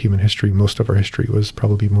you look at human history, most of our history was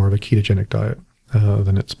probably more of a ketogenic diet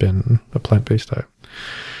than it's been a plant-based diet.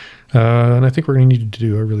 And I think we're going to need to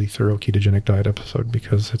do a really thorough ketogenic diet episode,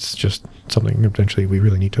 because it's just something eventually we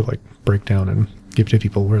really need to like break down and give to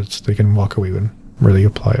people where they can walk away and really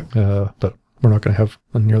apply it. But we're not going to have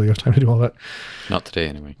nearly enough time to do all that. Not today,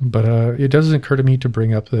 anyway. But it does occur to me to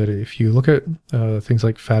bring up that if you look at things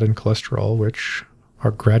like fat and cholesterol, which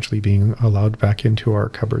are gradually being allowed back into our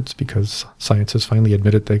cupboards because science has finally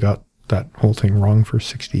admitted they got that whole thing wrong for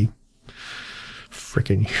 60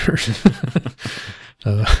 freaking years.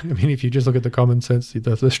 I mean, if you just look at the common sense,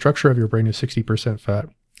 the structure of your brain is 60% fat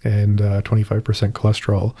and 25%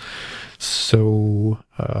 cholesterol. So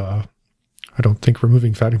I don't think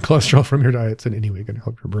removing fat and cholesterol from your diet's in any way going to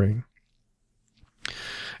help your brain.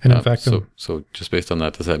 And in fact, so just based on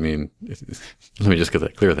that, does that mean? Let me just get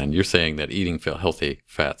that clear. Then you're saying that eating healthy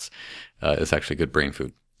fats is actually good brain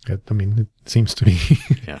food. I mean, it seems to me.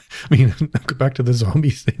 Yeah. I mean, go back to the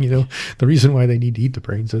zombies thing. You know, the reason why they need to eat the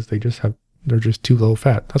brains is they're just too low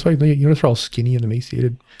fat. That's why you notice they're all skinny and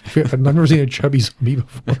emaciated. I've never seen a chubby zombie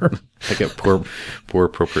before. I get poor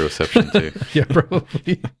proprioception too. Yeah,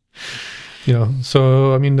 probably. You know,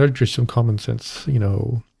 so I mean, there's just some common sense. You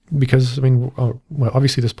know. Because, I mean, well,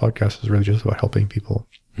 obviously this podcast is really just about helping people.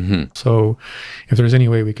 Mm-hmm. So if there's any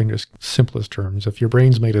way we can just, simplest terms, if your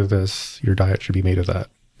brain's made of this, your diet should be made of that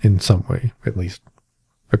in some way, at least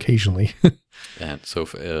occasionally. And so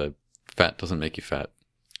fat doesn't make you fat.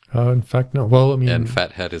 In fact, no. Well, I mean... And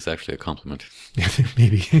fathead is actually a compliment.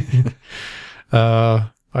 Maybe.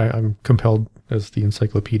 I'm compelled, as the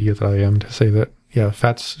encyclopedia that I am, to say that, yeah,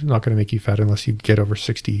 fat's not going to make you fat unless you get over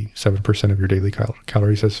 67% of your daily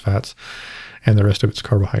calories as fats, and the rest of it's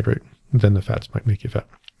carbohydrate. Then the fats might make you fat.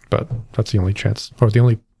 But that's the only chance, or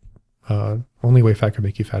the only way fat can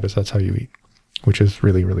make you fat is that's how you eat, which is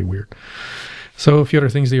really, really weird. So a few other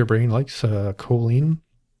things that your brain likes, choline.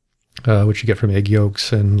 which you get from egg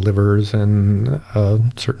yolks and livers and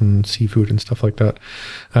certain seafood and stuff like that.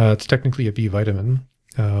 It's technically a B vitamin,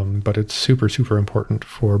 but it's super, super important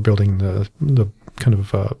for building the kind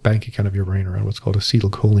of bank account of your brain around what's called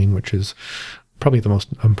acetylcholine, which is probably the most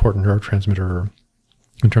important neurotransmitter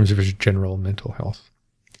in terms of your general mental health.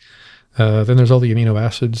 Then there's all the amino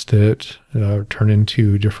acids that turn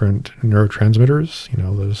into different neurotransmitters.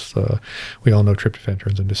 There's we all know tryptophan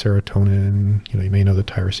turns into serotonin. You may know that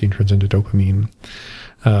tyrosine turns into dopamine.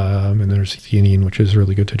 And there's theanine, which is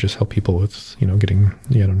really good to just help people with getting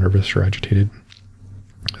nervous or agitated.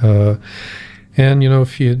 And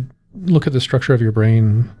if you look at the structure of your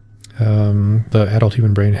brain, the adult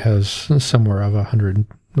human brain has somewhere of 100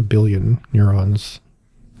 billion neurons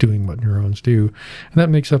doing what neurons do, and that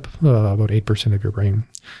makes up about 8% of your brain.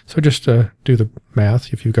 So just do the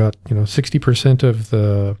math. If you've got 60% of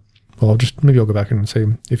the, maybe I'll go back and say,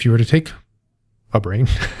 if you were to take a brain,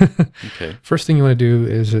 okay, first thing you want to do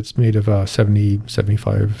is it's made of 70,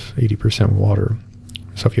 75, 80% water.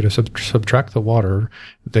 So if you subtract the water,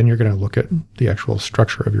 then you're going to look at the actual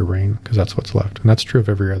structure of your brain, because that's what's left, and that's true of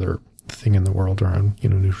every other thing in the world around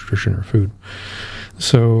nutrition or food.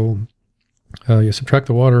 So you subtract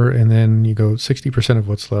the water, and then you go 60% of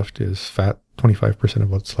what's left is fat, 25%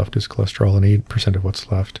 of what's left is cholesterol, and 8% of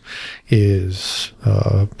what's left is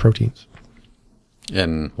proteins.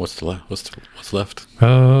 And what's left?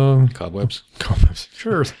 Cobwebs? Cobwebs.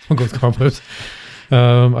 Sure, I'll go with cobwebs.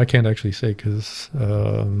 I can't actually say, because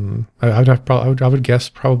I would guess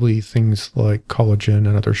probably things like collagen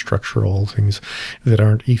and other structural things that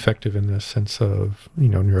aren't effective in the sense of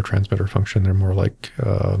neurotransmitter function. They're more like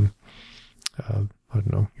I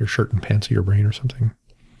don't know, your shirt and pants of your brain or something.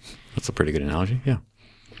 That's a pretty good analogy. Yeah.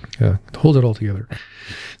 Yeah, hold it all together.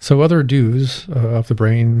 So other do's of the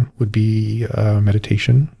brain would be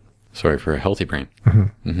meditation. Sorry, for a healthy brain.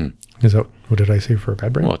 Mm-hmm. Mm-hmm. Is that, what did I say for a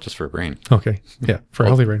bad brain? Well, just for a brain. Okay. Yeah, for a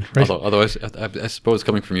healthy brain. Right. Although I suppose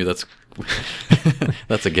coming from you, that's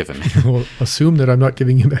that's a given. Well, assume that I'm not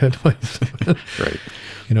giving you bad advice. Right.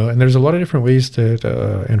 And there's a lot of different ways that,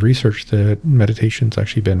 and research that meditation's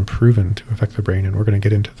actually been proven to affect the brain, and we're going to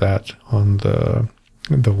get into that on the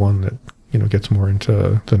one that gets more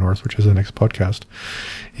into the north, which is the next podcast,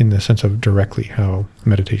 in the sense of directly how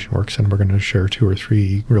meditation works. And we're going to share 2 or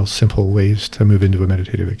 3 real simple ways to move into a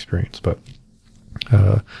meditative experience. But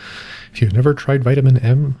if you've never tried vitamin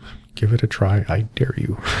M, give it a try. I dare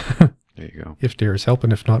you. There you go. If dares help,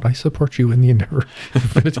 and if not, I support you in the endeavor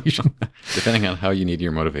of meditation. Depending on how you need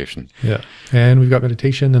your motivation. Yeah. And we've got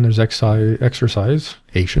meditation, and there's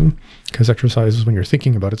exercisation, because exercise is when you're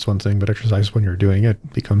thinking about it's one thing, but exercise when you're doing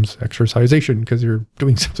it becomes exercisation because you're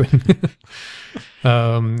doing something.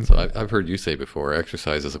 So I've heard you say before,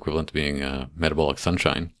 exercise is equivalent to being metabolic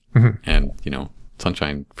sunshine. Mm-hmm. And,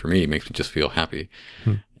 sunshine for me makes me just feel happy.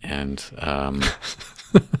 Mm-hmm. And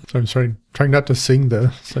so I'm trying not to sing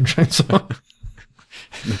the Sunshine song.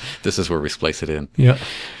 This is where we splice it in. Yeah.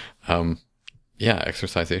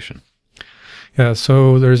 Exercisation. Yeah,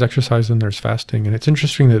 so there's exercise and there's fasting. And it's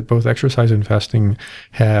interesting that both exercise and fasting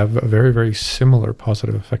have a very, very similar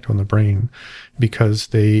positive effect on the brain, because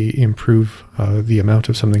they improve the amount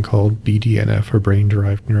of something called BDNF, or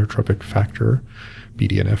brain-derived neurotropic factor.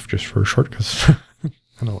 BDNF just for short, because I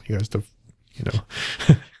don't want you guys to,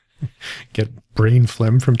 get brain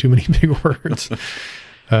phlegm from too many big words.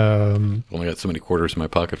 Only got so many quarters in my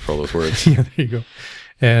pocket for all those words. Yeah, there you go.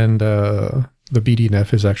 And the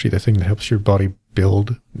BDNF is actually the thing that helps your body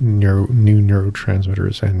build new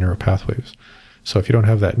neurotransmitters and neuropathways. So if you don't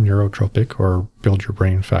have that neurotropic or build your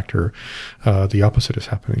brain factor, the opposite is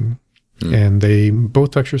happening. And they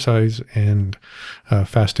both, exercise and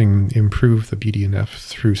fasting, improve the BDNF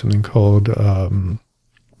through something called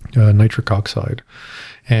nitric oxide.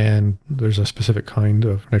 And there's a specific kind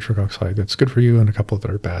of nitric oxide that's good for you, and a couple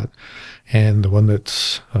that are bad. And the one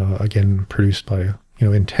that's, again, produced by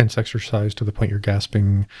intense exercise to the point you're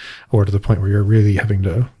gasping, or to the point where you're really having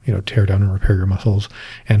to, tear down and repair your muscles,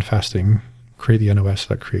 and fasting create the NOS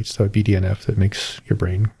that creates the BDNF that makes your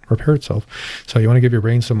brain repair itself. So you want to give your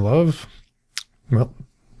brain some love? Well,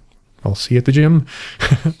 I'll see you at the gym,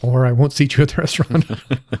 or I won't seat you at the restaurant.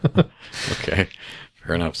 Okay,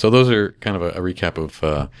 fair enough. So those are kind of a recap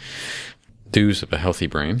of do's of a healthy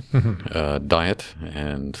brain, diet,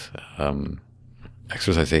 and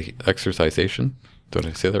exercisation. Did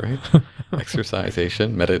I say that right?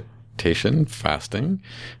 Exercisation, meditation, fasting,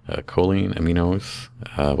 choline, aminos.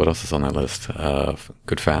 What else is on that list?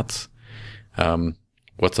 Good fats.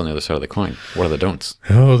 What's on the other side of the coin? What are the don'ts?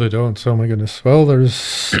 Oh, the don'ts. Oh, my goodness. Well,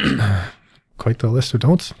 there's quite the list of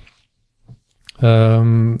don'ts.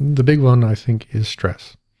 The big one, I think, is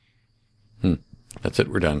stress. That's it.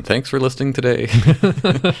 We're done. Thanks for listening today.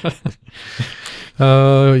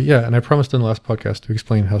 Yeah, and I promised in the last podcast to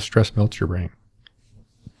explain how stress melts your brain.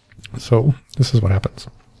 So this is what happens.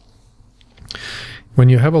 When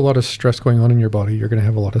you have a lot of stress going on in your body, you're going to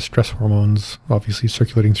have a lot of stress hormones obviously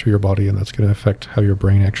circulating through your body, and that's going to affect how your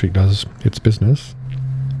brain actually does its business.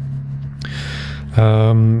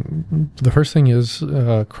 The first thing is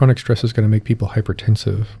chronic stress is going to make people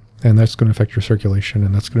hypertensive, and that's going to affect your circulation,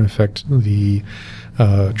 and that's going to affect the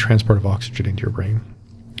transport of oxygen into your brain.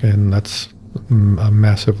 And that's a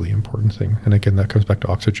massively important thing. And again, that comes back to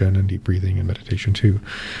oxygen and deep breathing and meditation too,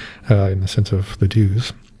 in the sense of the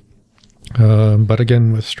do's. But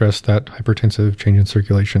again, with stress, that hypertensive change in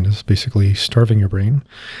circulation is basically starving your brain.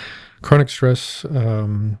 Chronic stress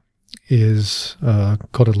is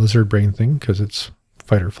called a lizard brain thing because it's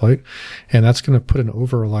fight or flight, and that's going to put an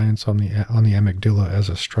over-reliance on the amygdala as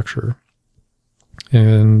a structure.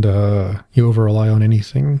 And you over-rely on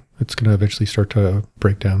anything, it's going to eventually start to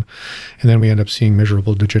break down. And then we end up seeing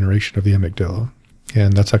measurable degeneration of the amygdala.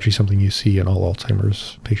 And that's actually something you see in all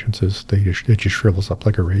Alzheimer's patients, is it just shrivels up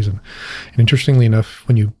like a raisin. And interestingly enough,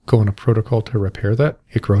 when you go on a protocol to repair that,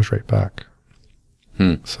 it grows right back.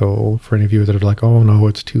 So for any of you that are like, oh no,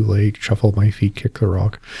 it's too late, shuffle my feet, kick the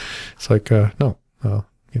rock. It's like, no,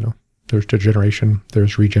 there's degeneration,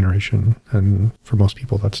 there's regeneration. And for most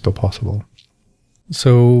people, that's still possible.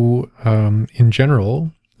 So in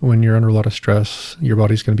general, when you're under a lot of stress, your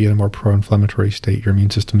body's going to be in a more pro-inflammatory state. Your immune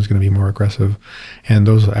system is going to be more aggressive. And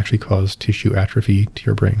those actually cause tissue atrophy to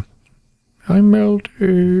your brain. I'm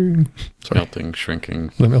melting. Sorry. Melting,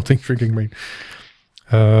 shrinking. The melting, shrinking brain.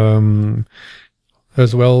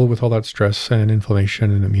 As well, with all that stress and inflammation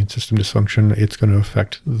and immune system dysfunction, it's going to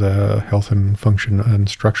affect the health and function and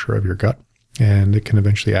structure of your gut. And it can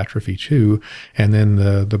eventually atrophy too. And then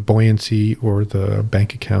the buoyancy or the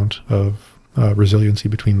bank account of resiliency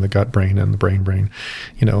between the gut brain and the brain,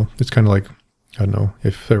 it's kind of like, I don't know,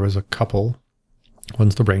 if there was a couple,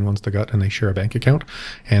 one's the brain, one's the gut, and they share a bank account,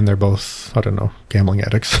 and they're both, I don't know, gambling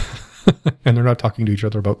addicts. And they're not talking to each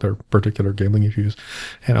other about their particular gambling issues.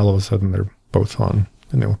 And all of a sudden they're both on,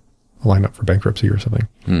 line up for bankruptcy or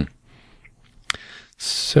something.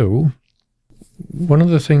 So one of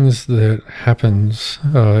the things that happens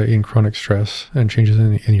in chronic stress and changes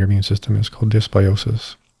in your immune system is called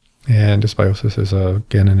dysbiosis. And dysbiosis is,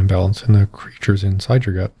 again, an imbalance in the creatures inside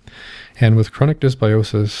your gut. And with chronic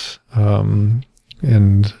dysbiosis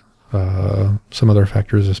and some other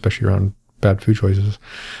factors, especially around bad food choices,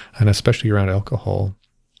 and especially around alcohol,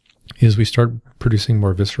 is we start producing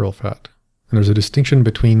more visceral fat. And there's a distinction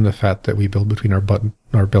between the fat that we build between our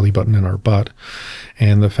belly button and our butt,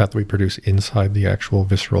 and the fat that we produce inside the actual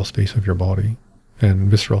visceral space of your body.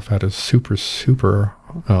 And visceral fat is super, super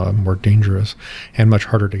more dangerous and much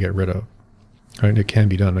harder to get rid of. Right? It can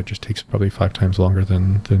be done. It just takes probably 5 times longer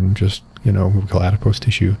than just, what we call adipose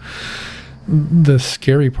tissue. The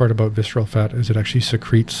scary part about visceral fat is it actually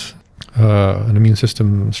secretes an immune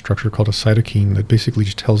system structure called a cytokine that basically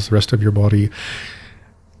just tells the rest of your body,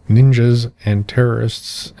 ninjas and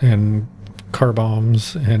terrorists and car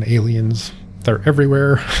bombs and aliens, they're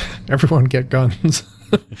everywhere. Everyone get guns.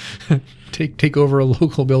 take over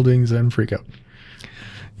local buildings and freak out.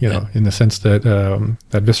 In the sense that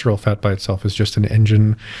that visceral fat by itself is just an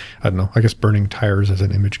engine. I don't know, I guess burning tires as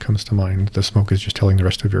an image comes to mind. The smoke is just telling the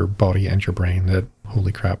rest of your body and your brain that,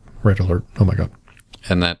 holy crap, red alert, oh my God.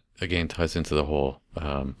 And that, again, ties into the whole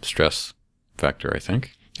stress factor, I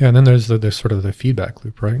think. Yeah, and then there's sort of the feedback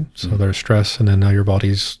loop, right? So there's stress, and then now your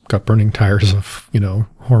body's got burning tires of,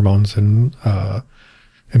 hormones and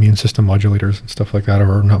immune system modulators and stuff like that,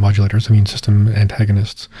 or not modulators, immune system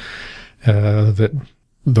antagonists, that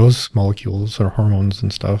those molecules or hormones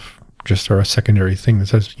and stuff just are a secondary thing that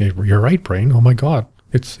says, you're right, brain, oh my God,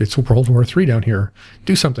 it's World War III down here.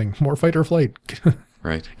 Do something, more fight or flight.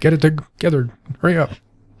 Right. Get it together, hurry up.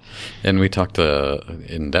 And we talked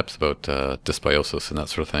in depth about dysbiosis and that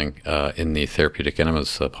sort of thing in the Therapeutic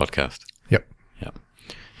Enemas podcast. Yep. Yeah.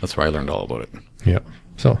 That's where I learned all about it. Yeah.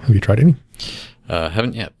 So, have you tried any?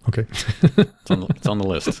 Haven't yet. Okay. It's on the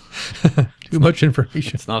list. Too much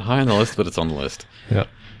information. It's not high on the list, but it's on the list. Yeah.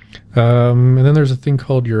 And then there's a thing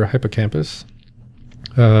called your hippocampus.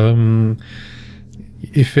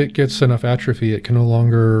 If it gets enough atrophy, it can no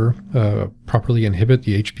longer properly inhibit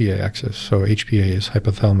the HPA axis. So HPA is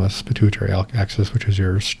hypothalamus pituitary axis, which is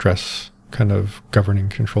your stress kind of governing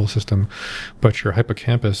control system. But your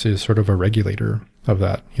hippocampus is sort of a regulator of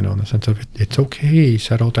that, in the sense of it's okay,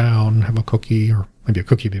 settle down, have a cookie, or maybe a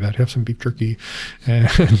cookie would be bad, have some beef jerky and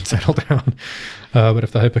settle down. But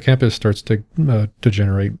if the hippocampus starts to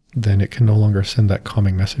degenerate, then it can no longer send that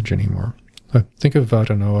calming message anymore. Think of, I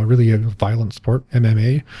don't know, a really violent sport,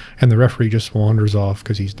 MMA, and the referee just wanders off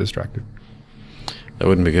because he's distracted. That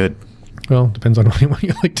wouldn't be good. Well, depends on what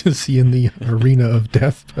you like to see in the arena of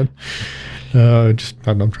death. But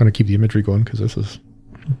I'm trying to keep the imagery going because this is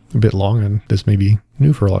a bit long and this may be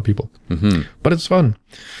new for a lot of people. Mm-hmm. But it's fun.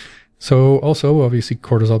 So also, obviously,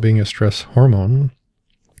 cortisol being a stress hormone,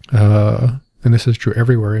 and this is true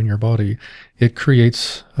everywhere in your body, it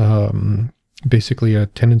creates basically a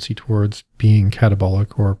tendency towards being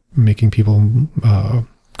catabolic or making people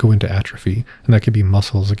go into atrophy. And that could be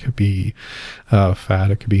muscles, it could be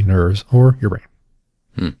fat, it could be nerves, or your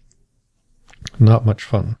brain. Not much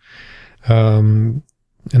fun.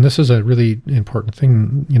 And this is a really important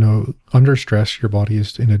thing. Under stress, your body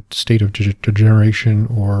is in a state of degeneration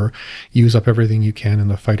or use up everything you can in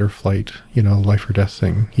the fight or flight, life or death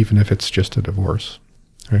thing, even if it's just a divorce.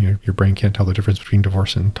 Or, your brain can't tell the difference between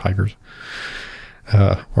divorce and tigers.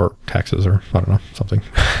 Or taxes, or I don't know, something.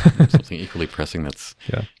 Something equally pressing that's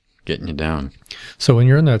getting you down. So when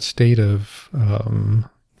you're in that state of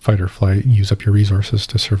fight or flight, use up your resources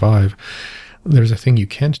to survive, there's a thing you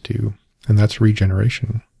can't do, and that's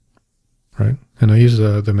regeneration, right? And I use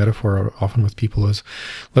the metaphor often with people is,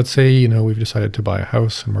 let's say, we've decided to buy a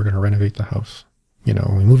house and we're going to renovate the house. We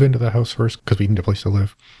move into the house first because we need a place to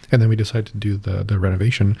live. And then we decide to do the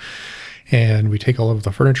renovation. And we take all of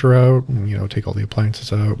the furniture out, and, take all the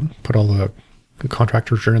appliances out, put all the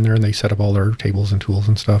contractors are in there and they set up all their tables and tools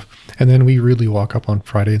and stuff. And then we really walk up on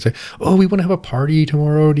Friday and say, oh, we want to have a party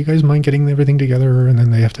tomorrow. Do you guys mind getting everything together? And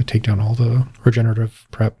then they have to take down all the regenerative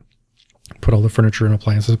prep, put all the furniture and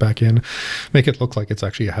appliances back in, make it look like it's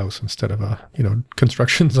actually a house instead of a,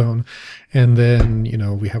 construction zone. And then,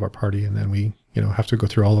 we have our party, and then we, have to go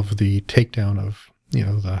through all of the takedown of,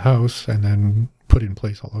 the house, and then put in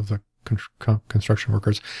place all of the construction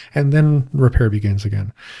workers, and then repair begins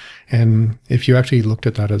again. And if you actually looked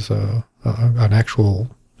at that as an actual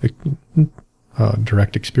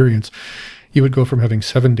direct experience, you would go from having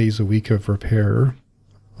 7 days a week of repair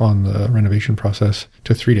on the renovation process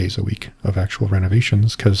to 3 days a week of actual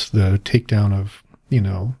renovations, because the takedown of,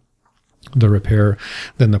 the repair,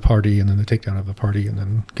 then the party, and then the takedown of the party, and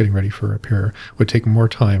then getting ready for repair would take more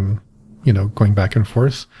time, going back and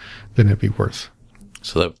forth than it'd be worth.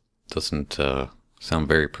 So that doesn't sound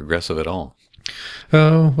very progressive at all.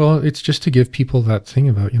 Well, it's just to give people that thing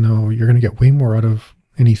about, you're going to get way more out of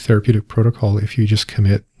any therapeutic protocol if you just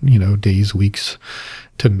commit, days, weeks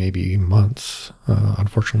to maybe months,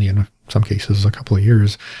 unfortunately in some cases a couple of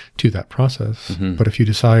years, to that process. Mm-hmm. But if you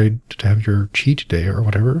decide to have your cheat day or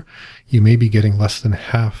whatever, you may be getting less than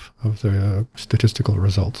half of the statistical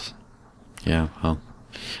results. Yeah, well,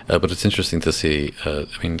 but it's interesting to see,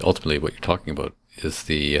 ultimately what you're talking about is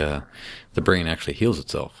the brain actually heals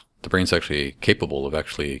itself. The brain's actually capable of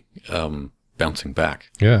actually bouncing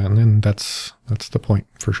back. Yeah, and then that's the point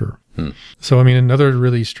for sure. So, another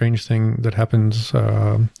really strange thing that happens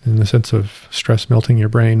in the sense of stress melting your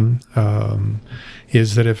brain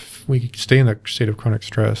is that if we stay in that state of chronic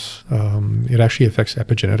stress, it actually affects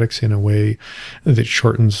epigenetics in a way that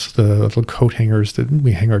shortens the little coat hangers that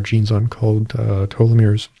we hang our genes on called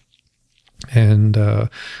telomeres. And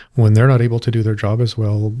when they're not able to do their job as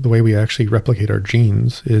well, the way we actually replicate our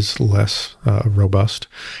genes is less robust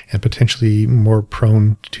and potentially more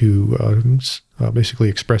prone to basically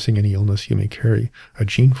expressing any illness you may carry a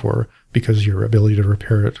gene for, because your ability to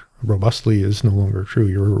repair it robustly is no longer true.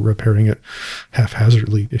 You're repairing it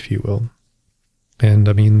haphazardly, if you will. And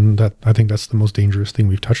I think that's the most dangerous thing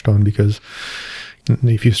we've touched on, because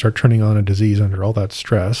if you start turning on a disease under all that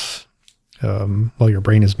stress, while your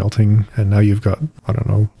brain is melting, and now you've got,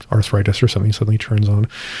 arthritis or something suddenly turns on,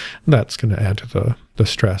 that's going to add to the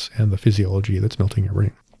stress and the physiology that's melting your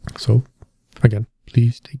brain. So, again,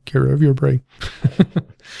 please take care of your brain.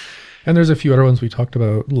 And there's a few other ones we talked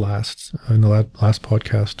about in the last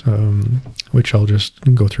podcast, which I'll just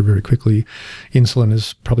go through very quickly. Insulin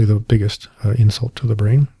is probably the biggest insult to the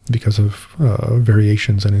brain because of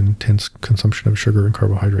variations and intense consumption of sugar and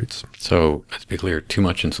carbohydrates. So, let's be clear, too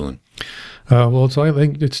much insulin. So I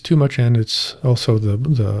think it's too much, and it's also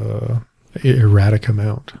the erratic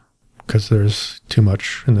amount, because there's too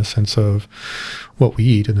much in the sense of what we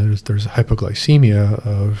eat, and there's hypoglycemia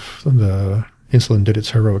of the insulin did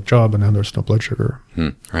its heroic job, and now there's no blood sugar.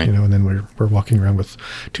 Right. And then we're walking around with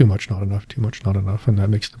too much, not enough, too much, not enough, and that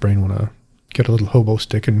makes the brain want to get a little hobo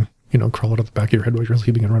stick and crawl out of the back of your head while you're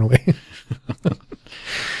sleeping and run away.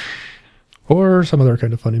 Or some other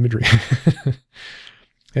kind of fun imagery.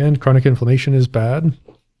 And chronic inflammation is bad.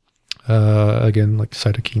 Again, like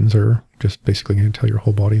cytokines are just basically going to tell your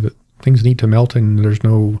whole body that things need to melt and there's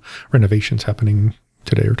no renovations happening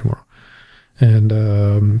today or tomorrow.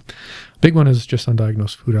 And big one is just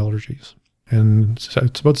undiagnosed food allergies. And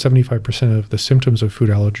it's about 75% of the symptoms of food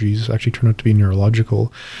allergies actually turn out to be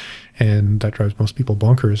neurological. And that drives most people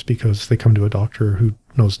bonkers because they come to a doctor who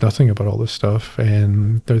knows nothing about all this stuff.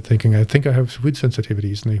 And they're thinking, I think I have food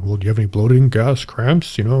sensitivities. And they, well, do you have any bloating, gas,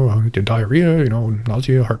 cramps, diarrhea,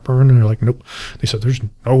 nausea, heartburn? And they're like, nope. They said, there's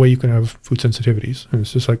no way you can have food sensitivities. And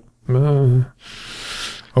it's just like,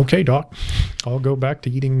 okay, doc, I'll go back to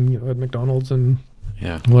eating at McDonald's and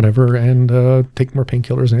whatever, and take more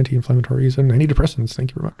painkillers and anti-inflammatories and antidepressants. Thank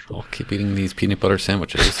you very much. I'll keep eating these peanut butter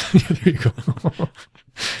sandwiches. There you go.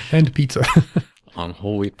 And pizza. On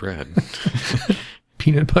whole wheat bread.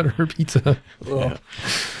 Peanut butter pizza. Yeah.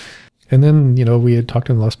 And then, we had talked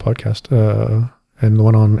in the last podcast, and the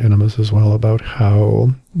one on enemas as well, about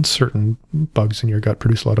how certain bugs in your gut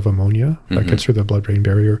produce a lot of ammonia that gets through the blood-brain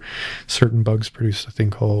barrier. Certain bugs produce a thing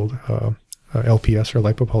called LPS, or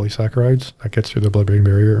lipopolysaccharides, that gets through the blood-brain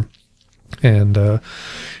barrier. And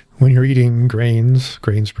when you're eating grains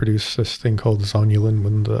produce this thing called zonulin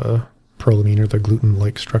when the prolamine or the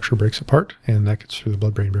gluten-like structure breaks apart, and that gets through the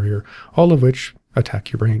blood-brain barrier, all of which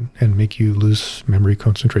attack your brain and make you lose memory,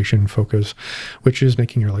 concentration, focus, which is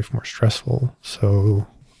making your life more stressful. So,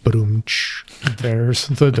 boom, there's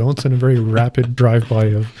the don'ts in a very rapid drive-by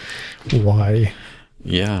of why.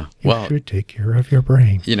 Yeah, you should take care of your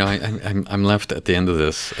brain. I'm left at the end of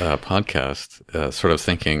this podcast, sort of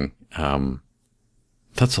thinking,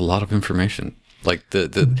 that's a lot of information. Like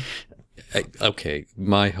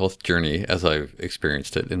my health journey as I've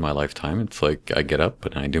experienced it in my lifetime, it's like I get up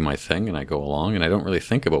and I do my thing and I go along, and I don't really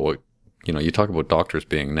think about what, you talk about doctors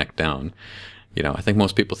being neck down. I think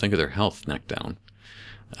most people think of their health neck down.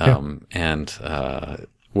 And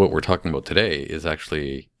what we're talking about today is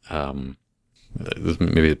actually, this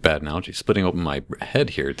may be a bad analogy, splitting open my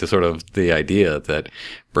head here to sort of the idea that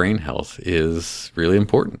brain health is really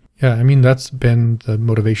important. Yeah, that's been the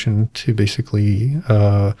motivation to basically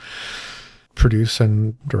produce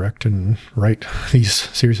and direct and write these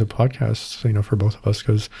series of podcasts, for both of us,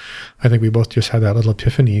 because I think we both just had that little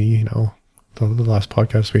epiphany, the last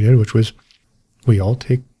podcast we did, which was we all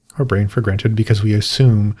take our brain for granted because we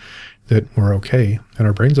assume that we're okay and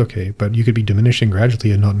our brain's okay, but you could be diminishing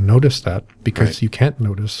gradually and not notice that because you can't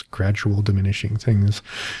notice gradual diminishing things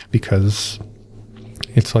because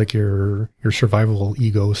it's like your survival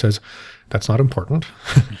ego says, that's not important.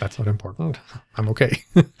 That's not important. I'm okay.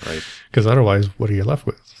 Right. Because otherwise, what are you left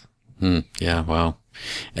with? Yeah, wow.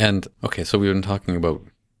 And okay, so we've been talking about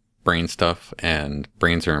brain stuff, and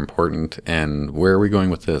brains are important. And where are we going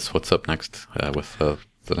with this? What's up next with the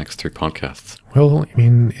next 3 podcasts? Well,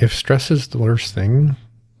 if stress is the worst thing,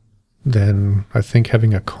 then I think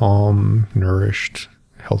having a calm, nourished,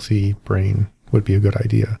 healthy brain would be a good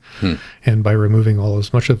idea. And by removing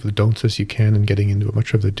as much of the don'ts as you can and getting into as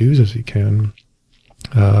much of the do's as you can,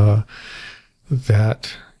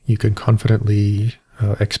 that you can confidently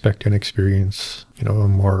expect and experience, a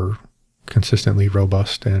more consistently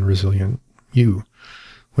robust and resilient you,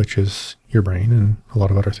 which is your brain and a lot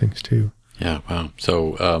of other things too. Yeah, wow.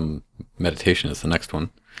 So meditation is the next one.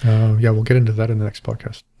 We'll get into that in the next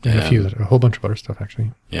podcast. And a whole bunch of other stuff,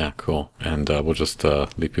 actually. Yeah, cool. And we'll just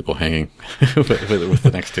leave people hanging with the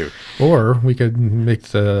next 2. Or we could make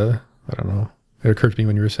I don't know, it occurred to me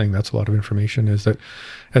when you were saying that's a lot of information, is that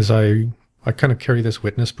as I kind of carry this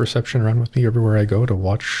witness perception around with me everywhere I go to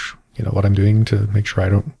watch, what I'm doing to make sure I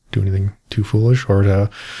don't do anything too foolish or to,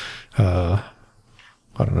 I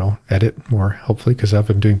don't know, edit more helpfully, because I've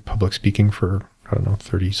been doing public speaking for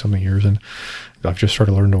 30 something years, and I've just sort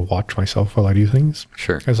of learned to watch myself while I do things.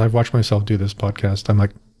 Sure. As I've watched myself do this podcast, I'm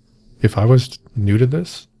like, if I was new to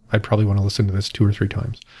this, I'd probably want to listen to this 2 or 3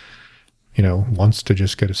 times. Once to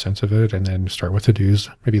just get a sense of it, and then start with the do's,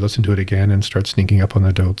 maybe listen to it again and start sneaking up on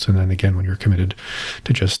the don'ts, and then again when you're committed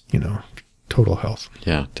to just, total health.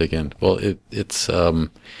 Yeah, dig in. Well, it's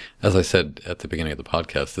as I said at the beginning of the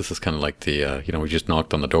podcast, this is kind of like the we just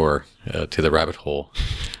knocked on the door to the rabbit hole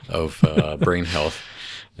of brain health,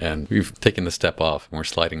 and we've taken the step off and we're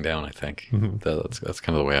sliding down. I think that's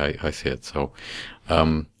kind of the way I see it. So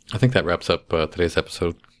I think that wraps up today's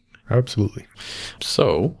episode. Absolutely.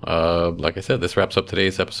 So, like I said, this wraps up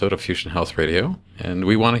today's episode of Fusion Health Radio, and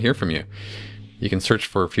we want to hear from you. You can search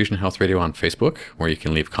for Fusion Health Radio on Facebook, where you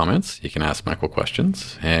can leave comments, you can ask Michael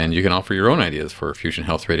questions, and you can offer your own ideas for Fusion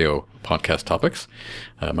Health Radio podcast topics.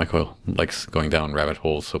 Michael likes going down rabbit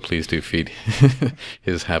holes, so please do feed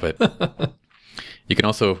his habit. You can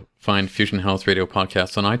also Find Fusion Health Radio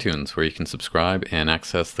podcasts on iTunes, where you can subscribe and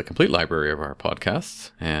access the complete library of our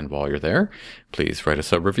podcasts. And while you're there, please write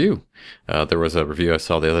us a review. There was a review I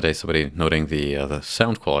saw the other day, somebody noting the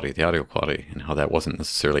sound quality, the audio quality, and how that wasn't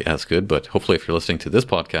necessarily as good. But hopefully if you're listening to this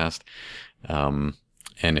podcast, and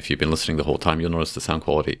if you've been listening the whole time, you'll notice the sound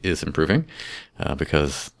quality is improving,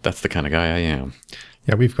 because that's the kind of guy I am.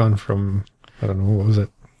 Yeah, we've gone from, I don't know, what was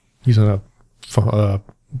it, using a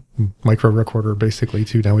micro recorder basically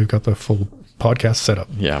to now we've got the full podcast set up.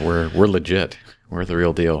 Yeah, we're legit. We're the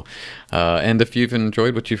real deal. And if you've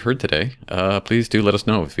enjoyed what you've heard today, please do let us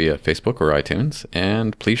know via Facebook or iTunes.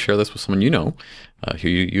 And please share this with someone you know who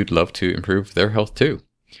you'd love to improve their health too.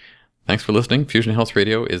 Thanks for listening. Fusion Health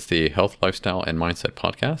Radio is the health, lifestyle, and mindset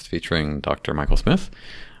podcast featuring Dr. Michael Smith.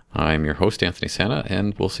 I'm your host, Anthony Santa,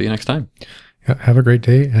 and we'll see you next time. Yeah, have a great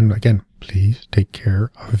day. And again, please take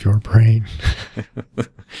care of your brain.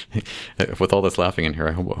 With all this laughing in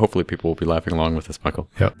here, hopefully people will be laughing along with us, Michael.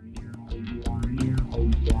 Yep.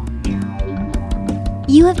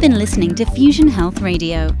 You have been listening to Fusion Health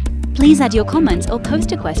Radio. Please add your comments or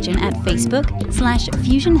post a question at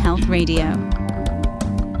Facebook/Fusion Health Radio.